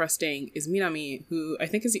faintly interesting is Minami, who I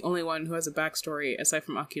think is the only one who has a backstory aside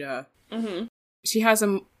from Akira. Mm-hmm. She has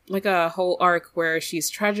a whole arc where she's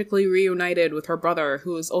tragically reunited with her brother,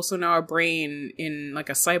 who is also now a brain in like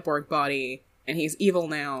a cyborg body, and he's evil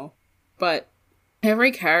now. But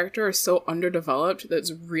every character is so underdeveloped that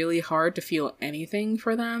it's really hard to feel anything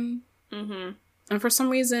for them. Mm-hmm. And for some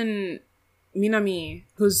reason, Minami,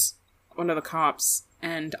 who's one of the cops,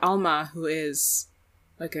 and Alma, who is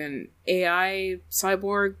like an AI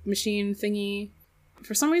cyborg machine thingy.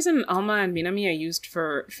 For some reason, Alma and Minami are used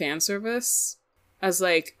for fan service. As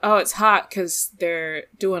like, oh, it's hot because they're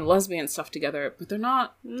doing lesbian stuff together, but they're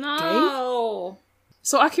not No. gay.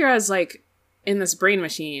 So Akira is like in this brain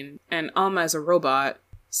machine, and Alma is a robot.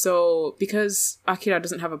 So because Akira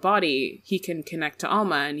doesn't have a body, he can connect to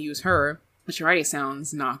Alma and use her, which already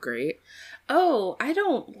sounds not great. Oh, I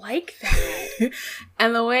don't like that.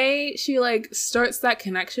 And the way she like starts that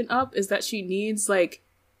connection up is that she needs like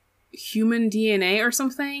human DNA or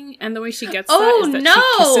something, and the way she gets that is that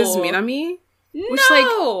she kisses Minami. Which,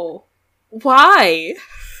 no! Like, why?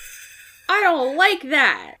 I don't like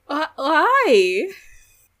that. Why?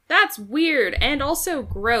 That's weird and also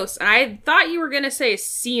gross. And I thought you were gonna say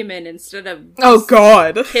semen instead of Oh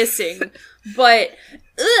god. kissing, but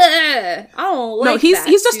I don't like no, he's that,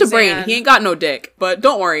 just Suzanne. a brain. He ain't got no dick. But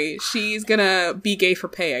don't worry, she's gonna be gay for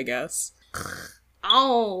pay, I guess. I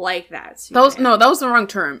don't like that. Suzanne. That was the wrong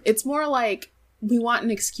term. It's more like we want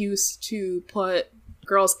an excuse to put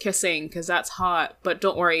girls kissing because that's hot, but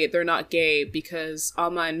don't worry, they're not gay because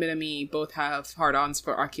Alma and Minami both have hard-ons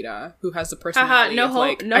for Akira, who has the personality of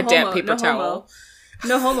like a damp paper towel.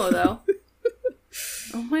 No homo though.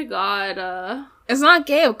 Oh my god. It's not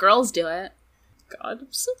gay if girls do it. God, I'm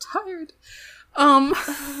so tired.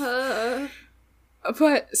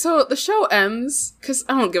 But so the show ends because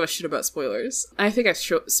I don't give a shit about spoilers. I think I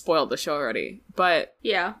spoiled the show already, but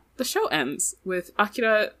yeah, the show ends with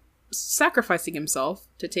Akira sacrificing himself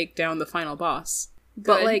to take down the final boss. Good.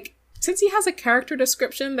 But like, since he has a character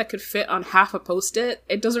description that could fit on half a post-it,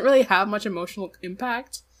 it doesn't really have much emotional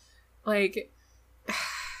impact. Like,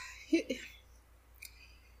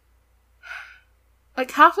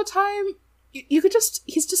 like half the time, you could just,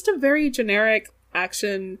 he's just a very generic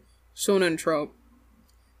action shonen trope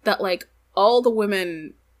that like all the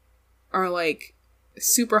women are like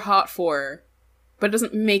super hot for, but it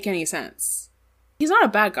doesn't make any sense. He's not a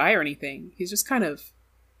bad guy or anything. He's just kind of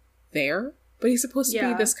there. But he's supposed to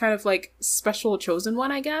be this kind of, like, special chosen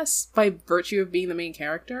one, I guess, by virtue of being the main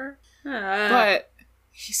character. But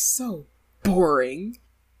he's so boring.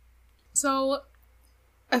 So,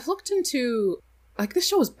 I've looked into, like, this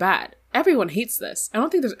show is bad. Everyone hates this. I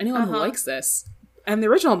don't think there's anyone who likes this. And the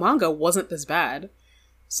original manga wasn't this bad.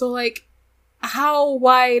 So, like,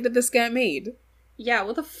 why did this get made? Yeah,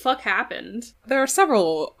 what the fuck happened? There are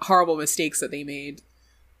several horrible mistakes that they made.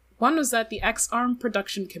 One was that the X-Arm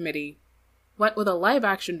production committee went with a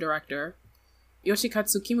live-action director,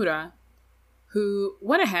 Yoshikatsu Kimura, who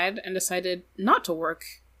went ahead and decided not to work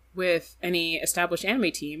with any established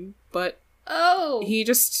anime team, but he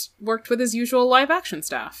just worked with his usual live-action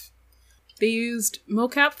staff. They used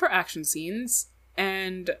mocap for action scenes,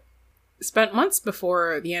 and spent months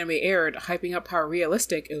before the anime aired hyping up how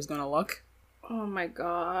realistic it was going to look. Oh my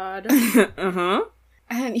god.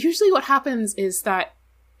 And usually what happens is that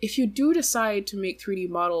if you do decide to make 3D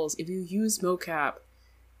models, if you use mocap,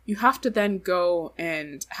 you have to then go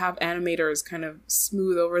and have animators kind of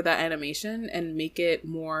smooth over that animation and make it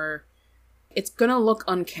more... It's gonna look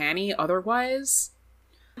uncanny otherwise.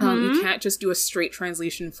 You can't just do a straight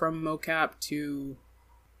translation from mocap to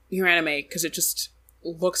your anime because it just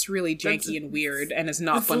looks really janky and weird and is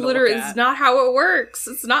not fun to look at. It's not how it works.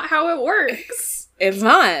 It's not how it works. It's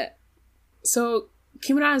not. So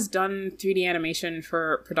Kimura has done 3D animation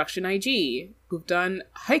for Production IG, who've done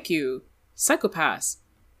Haikyuu, Psycho-Pass,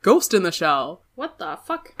 Ghost in the Shell. What the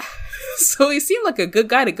fuck? So he seemed like a good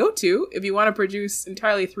guy to go to if you want to produce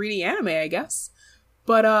entirely 3D anime, I guess.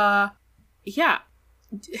 But, yeah.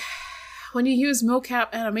 When you use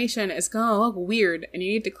mocap animation, it's gonna look weird, and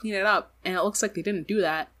you need to clean it up, and it looks like they didn't do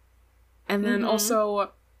that. And then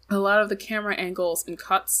also, a lot of the camera angles and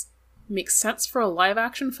cuts make sense for a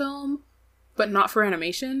live-action film, but not for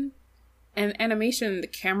animation. And animation, the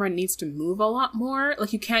camera needs to move a lot more.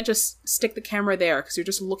 Like, you can't just stick the camera there, because you're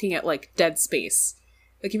just looking at, like, dead space.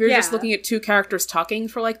 Like, if you're just looking at two characters talking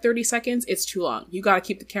for, like, 30 seconds, it's too long. You gotta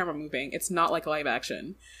keep the camera moving. It's not like live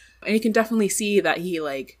action. And you can definitely see that he,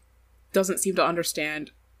 like, doesn't seem to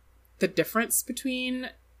understand the difference between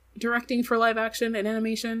directing for live action and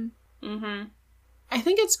animation. Mm-hmm. I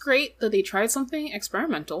think it's great that they tried something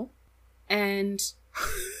experimental, and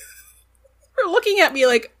you're looking at me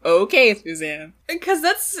like, okay, Suzanne. Because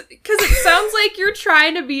it sounds like you're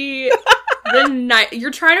trying to be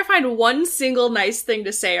you're trying to find one single nice thing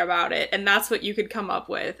to say about it, and that's what you could come up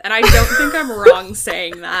with. And I don't think I'm wrong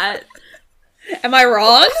saying that. Am I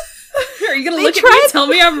wrong? Are you gonna look at me and tell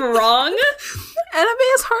me I'm wrong? Anime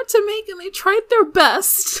is hard to make, and they tried their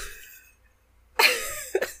best.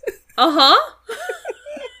 Uh-huh.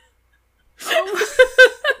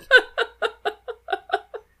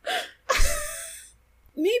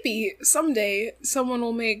 Maybe someday someone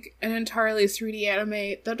will make an entirely 3D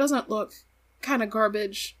anime that doesn't look kind of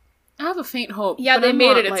garbage. I have a faint hope. Yeah, they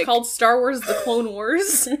made it. It's called Star Wars The Clone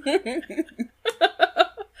Wars.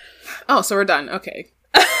 Oh, so we're done. Okay.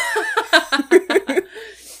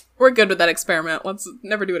 We're good with that experiment. Let's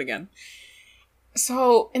never do it again.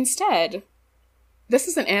 So, instead, this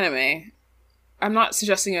is an anime. I'm not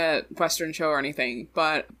suggesting a Western show or anything,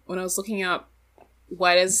 but when I was looking up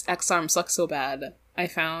why does X-Arm suck so bad, I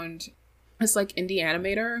found this, like, indie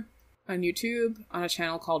animator on YouTube on a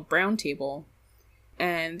channel called Brown Table.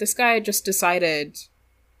 And this guy just decided,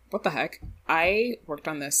 what the heck? I worked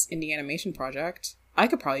on this indie animation project. I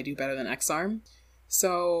could probably do better than X-Arm.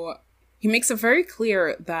 So he makes it very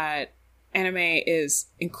clear that anime is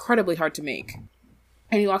incredibly hard to make.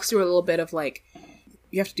 And he walks through a little bit of, like,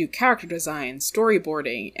 you have to do character design,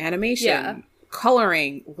 storyboarding, animation,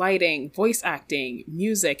 coloring, lighting, voice acting,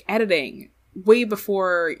 music, editing, way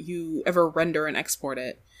before you ever render and export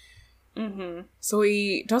it. Mm-hmm. So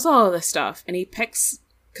he does all of this stuff, and he picks,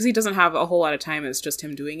 because he doesn't have a whole lot of time, it's just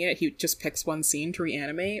him doing it, he just picks one scene to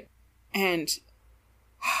reanimate, and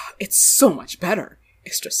it's so much better.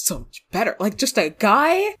 It's just so much better. Like, just a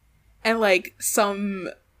guy, and, like, some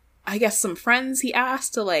friends he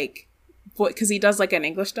asked to, like, because he does, like, an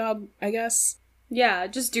English dub, I guess. Yeah,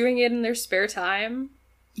 just doing it in their spare time.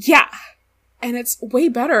 Yeah. And it's way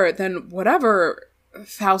better than whatever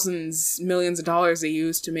thousands, millions of dollars they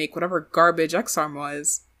used to make whatever garbage X-Arm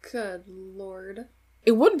was. Good lord.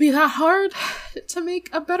 It wouldn't be that hard to make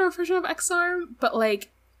a better version of X-Arm, but,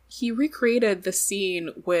 like, he recreated the scene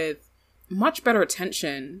with much better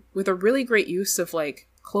tension, with a really great use of, like,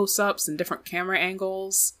 close-ups and different camera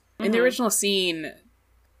angles. Mm-hmm. In the original scene,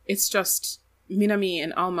 it's just Minami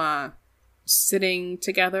and Alma sitting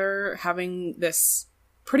together, having this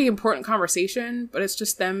pretty important conversation, but it's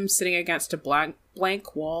just them sitting against a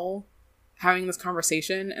blank wall, having this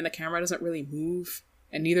conversation, and the camera doesn't really move,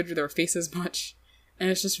 and neither do their faces much, and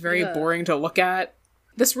it's just very boring to look at.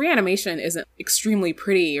 This reanimation isn't extremely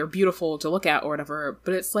pretty or beautiful to look at or whatever,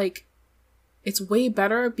 but it's like, it's way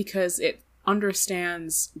better because it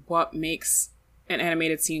understands what makes an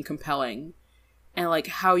animated scene compelling, and, like,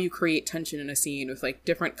 how you create tension in a scene with, like,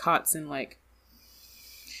 different cuts and, like,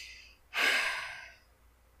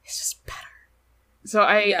 it's just better. So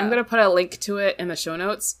I'm gonna put a link to it in the show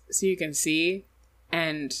notes so you can see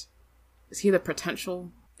and see the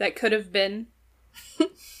potential that could have been.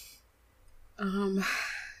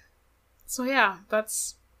 So yeah,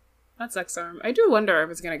 that's X-Arm. I do wonder if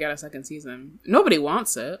it's gonna get a second season. Nobody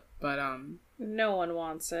wants it, but no one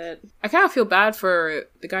wants it. I kind of feel bad for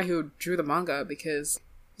the guy who drew the manga because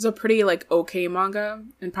it's a pretty, like, okay manga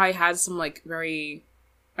and probably had some, like, very,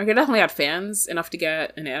 like, it definitely had fans enough to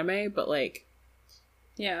get an anime, but, like,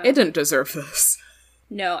 yeah, it didn't deserve this.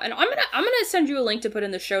 No, and I'm gonna send you a link to put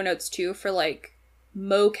in the show notes too for, like,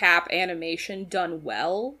 mocap animation done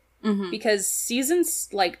well, because seasons,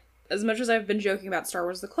 like, as much as I've been joking about Star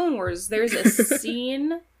Wars The Clone Wars, there's a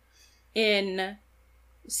scene in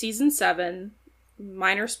Season 7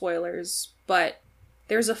 minor spoilers, but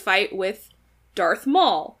there's a fight with Darth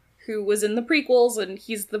Maul, who was in the prequels, and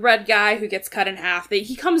he's the red guy who gets cut in half.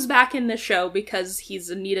 He comes back in the show because he's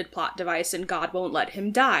a needed plot device and God won't let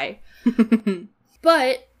him die.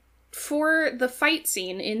 But for the fight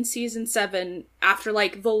scene in season 7, after,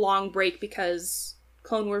 like, the long break because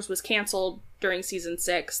Clone Wars was canceled during season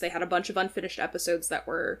 6, they had a bunch of unfinished episodes that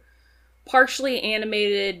were partially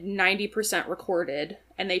animated, 90% recorded,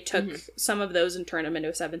 and they took some of those and turned them into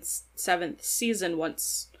a seventh season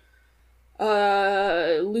once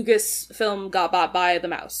Lucasfilm got bought by the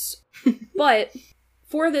mouse. But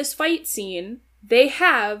for this fight scene, they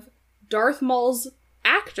have Darth Maul's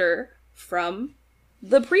actor from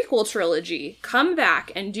the prequel trilogy come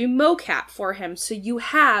back and do mocap for him, so you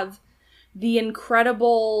have the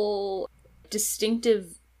incredible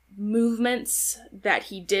distinctive movements that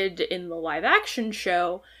he did in the live action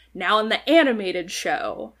show now in the animated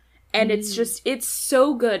show, and it's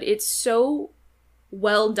so good, it's so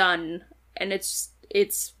well done, and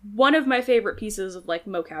it's one of my favorite pieces of, like,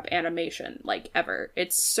 mocap animation, like, ever.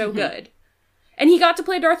 It's so good. And he got to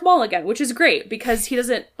play Darth Maul again, which is great, because he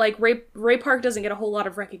doesn't, like, Ray Park doesn't get a whole lot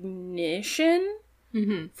of recognition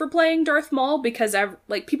for playing Darth Maul, because,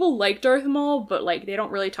 like, people like Darth Maul, but, like, they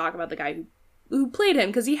don't really talk about the guy who played him,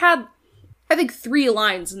 because he had, I think, 3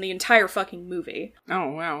 lines in the entire fucking movie. Oh,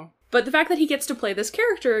 wow. But the fact that he gets to play this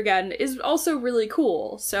character again is also really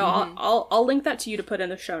cool. So I'll link that to you to put in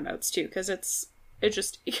the show notes too, because it's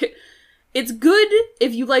good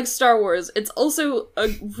if you like Star Wars. It's also a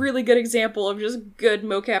really good example of just good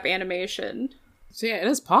mocap animation. So yeah, it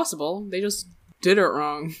is possible. They just did it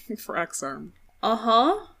wrong for X-Arm.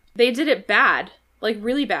 They did it bad. Like,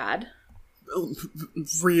 really bad.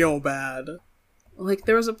 Real bad. Like,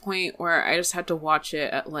 there was a point where I just had to watch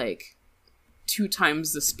it at, like, 2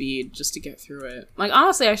 times the speed just to get through it. Like,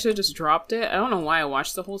 honestly, I should have just dropped it. I don't know why I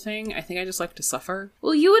watched the whole thing. I think I just like to suffer.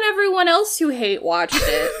 Well, you and everyone else who hate watched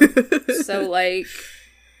it. So, like,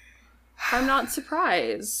 I'm not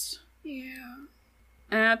surprised. Yeah.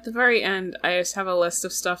 And at the very end, I just have a list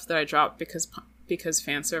of stuff that I dropped because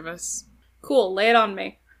fan service. Cool, lay it on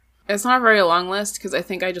me. It's not a very long list, because I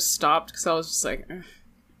think I just stopped, because I was just like, ugh.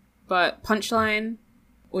 But Punchline,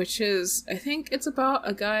 which is, I think it's about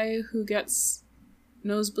a guy who gets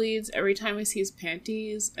nosebleeds every time he sees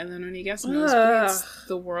panties, and then when he gets nosebleeds,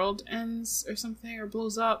 the world ends or something, or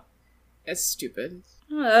blows up. It's stupid.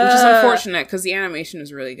 Which is unfortunate, because the animation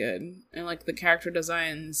is really good, and, like, the character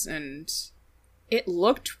designs, and it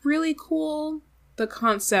looked really cool. The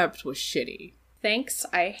concept was shitty. Thanks,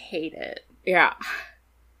 I hate it. Yeah.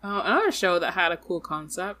 Another show that had a cool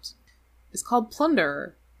concept is called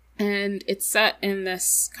Plunder. And it's set in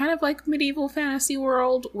this kind of like medieval fantasy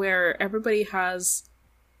world where everybody has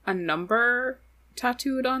a number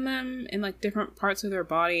tattooed on them in like different parts of their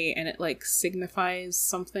body, and it like signifies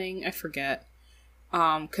something. I forget.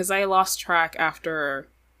 'Cause I lost track after,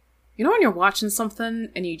 you know when you're watching something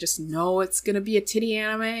and you just know it's gonna be a titty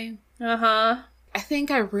anime? Uh-huh. I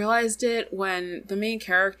think I realized it when the main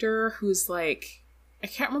character, who's like, I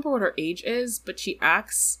can't remember what her age is, but she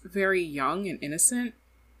acts very young and innocent.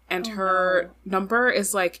 And her number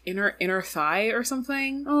is, like, in her inner thigh or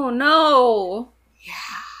something. Oh, no! Yeah.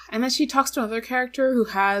 And then she talks to another character who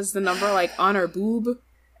has the number, like, on her boob.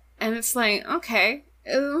 And it's like, okay,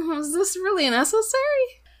 is this really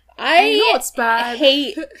necessary? I know it's bad.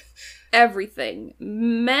 Hate everything.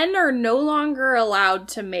 Men are no longer allowed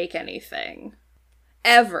to make anything.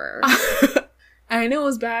 Ever. I know it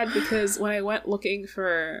was bad because when I went looking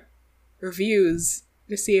for reviews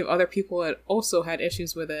to see if other people had also had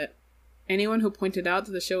issues with it, anyone who pointed out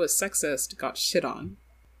that the show is sexist got shit on.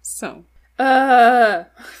 So. And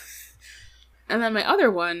then my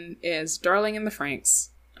other one is Darling in the Franxx.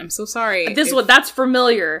 I'm so sorry. That's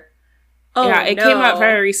familiar. Oh, yeah, it came out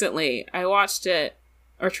very recently. I watched it,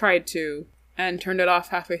 or tried to, and turned it off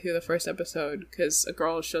halfway through the first episode because a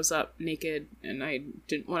girl shows up naked, and I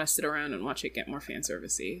didn't want to sit around and watch it get more fan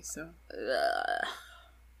servicey, so.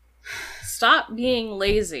 Stop being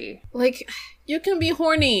lazy. Like, you can be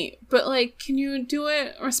horny, but, like, can you do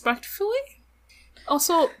it respectfully?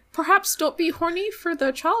 Also, perhaps don't be horny for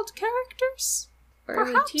the child characters? Or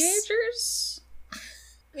the teenagers?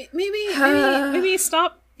 Maybe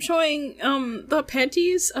stop showing, the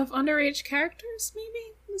panties of underage characters,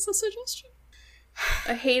 maybe, is a suggestion.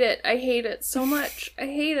 I hate it. I hate it so much. I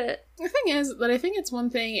hate it. The thing is that I think it's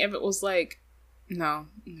one thing if it was, like, no,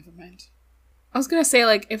 never mind. I was gonna say,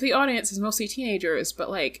 like, if the audience is mostly teenagers, but,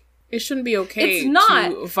 like, it shouldn't be okay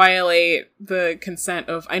to violate the consent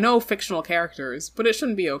of, I know, fictional characters, but it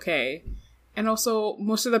shouldn't be okay. And also,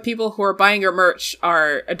 most of the people who are buying your merch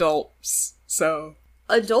are adults, So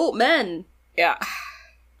Adult men. yeah.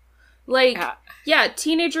 Like, yeah,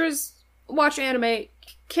 teenagers watch anime.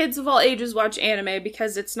 Kids of all ages watch anime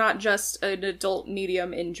because it's not just an adult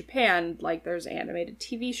medium in Japan. Like, there's animated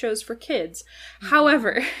TV shows for kids.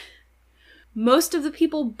 However, most of the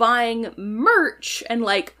people buying merch and,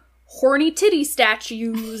 like, horny titty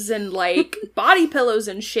statues and, like, body pillows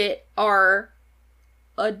and shit are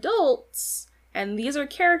adults. And these are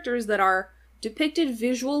characters that are depicted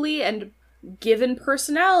visually and given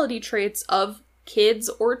personality traits of kids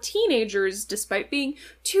or teenagers, despite being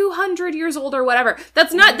 200 years old or whatever. That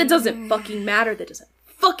doesn't fucking matter. That doesn't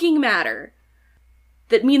fucking matter.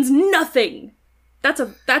 That means nothing. That's a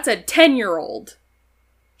 10-year-old.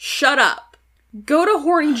 Shut up. Go to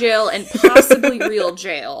horny jail and possibly real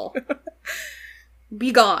jail.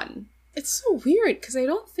 Be gone. It's so weird, because I'm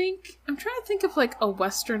trying to think of, like, a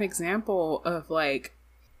Western example of, like,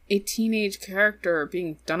 a teenage character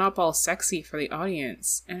being done up all sexy for the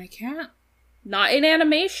audience, and I can't. Not in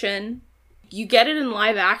animation. You get it in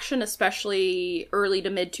live action, especially early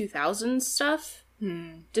to mid 2000s stuff.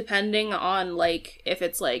 Depending on, like, if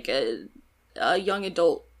it's, like, a young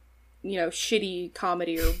adult, you know, shitty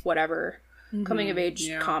comedy or whatever. Coming of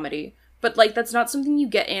age comedy. But, like, that's not something you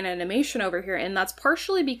get in animation over here, and that's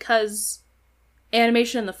partially because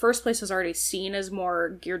animation in the first place is already seen as more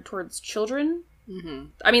geared towards children.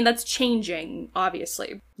 I mean, that's changing,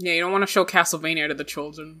 obviously. Yeah, you don't want to show Castlevania to the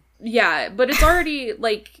children. Yeah, but it's already,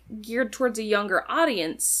 like, geared towards a younger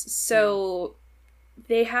audience, so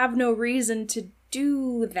they have no reason to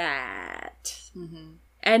do that.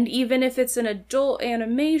 And even if it's an adult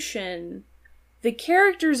animation, the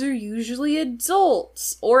characters are usually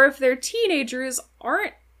adults, or if they're teenagers,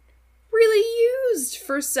 aren't really used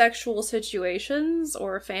for sexual situations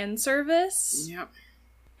or fan service. Yep.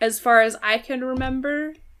 As far as I can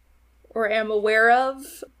remember, or am aware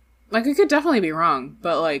of. Like, I could definitely be wrong,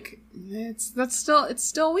 but, like, it's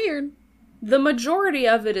still weird. The majority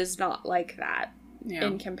of it is not like that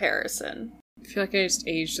in comparison. I feel like I just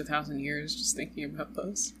aged 1,000 years just thinking about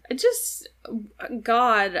those.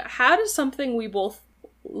 God, how does something we both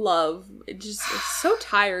love, it just is so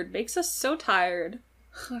tired, makes us so tired.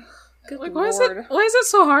 Good like, Lord. why is it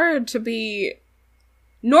so hard to be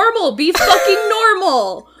normal? Be fucking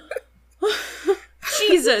normal!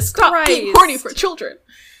 Jesus Stop Christ. being horny for children.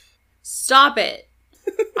 Stop it.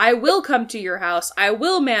 I will come to your house. I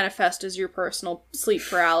will manifest as your personal sleep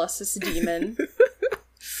paralysis demon.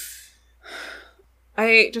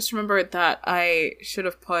 I just remembered that I should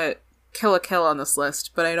have put Kill la Kill on this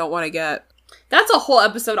list, but I don't want to get... That's a whole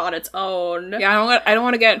episode on its own. Yeah, I don't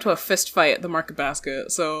want to get into a fist fight at the Market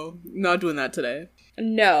Basket, so I'm not doing that today.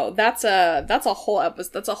 No, that's a whole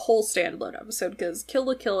episode. That's a whole standalone episode, because Kill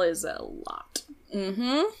la Kill is a lot.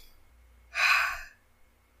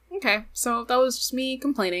 Okay, so that was just me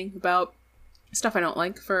complaining about stuff I don't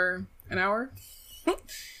like for an hour.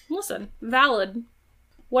 Listen, valid.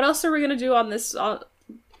 What else are we gonna do on this?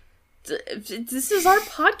 This is our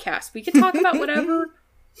podcast. We can talk about whatever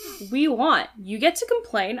we want. You get to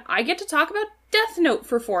complain. I get to talk about Death Note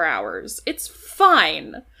for 4 hours. It's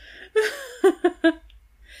fine.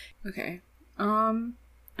 Okay. I'm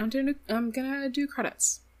gonna do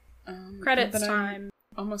credits. Credits time.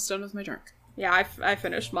 I'm almost done with my drink. Yeah, I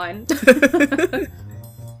finished mine.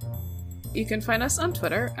 You can find us on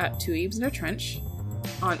Twitter at 2eves in a trench,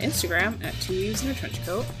 on Instagram at 2eves in a trench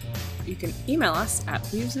coat. You can email us at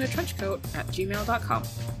weavesinatrenchcoat@gmail.com.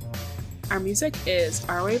 Our music is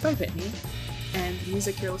Our Way by Whitney, and the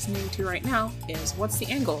music you're listening to right now is What's the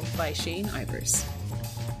Angle by Shane Ivers.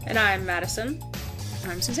 And I'm Madison.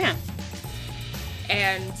 I'm Suzanne.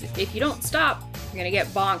 And if you don't stop, you're gonna get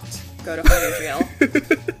bonked. Go to horny jail.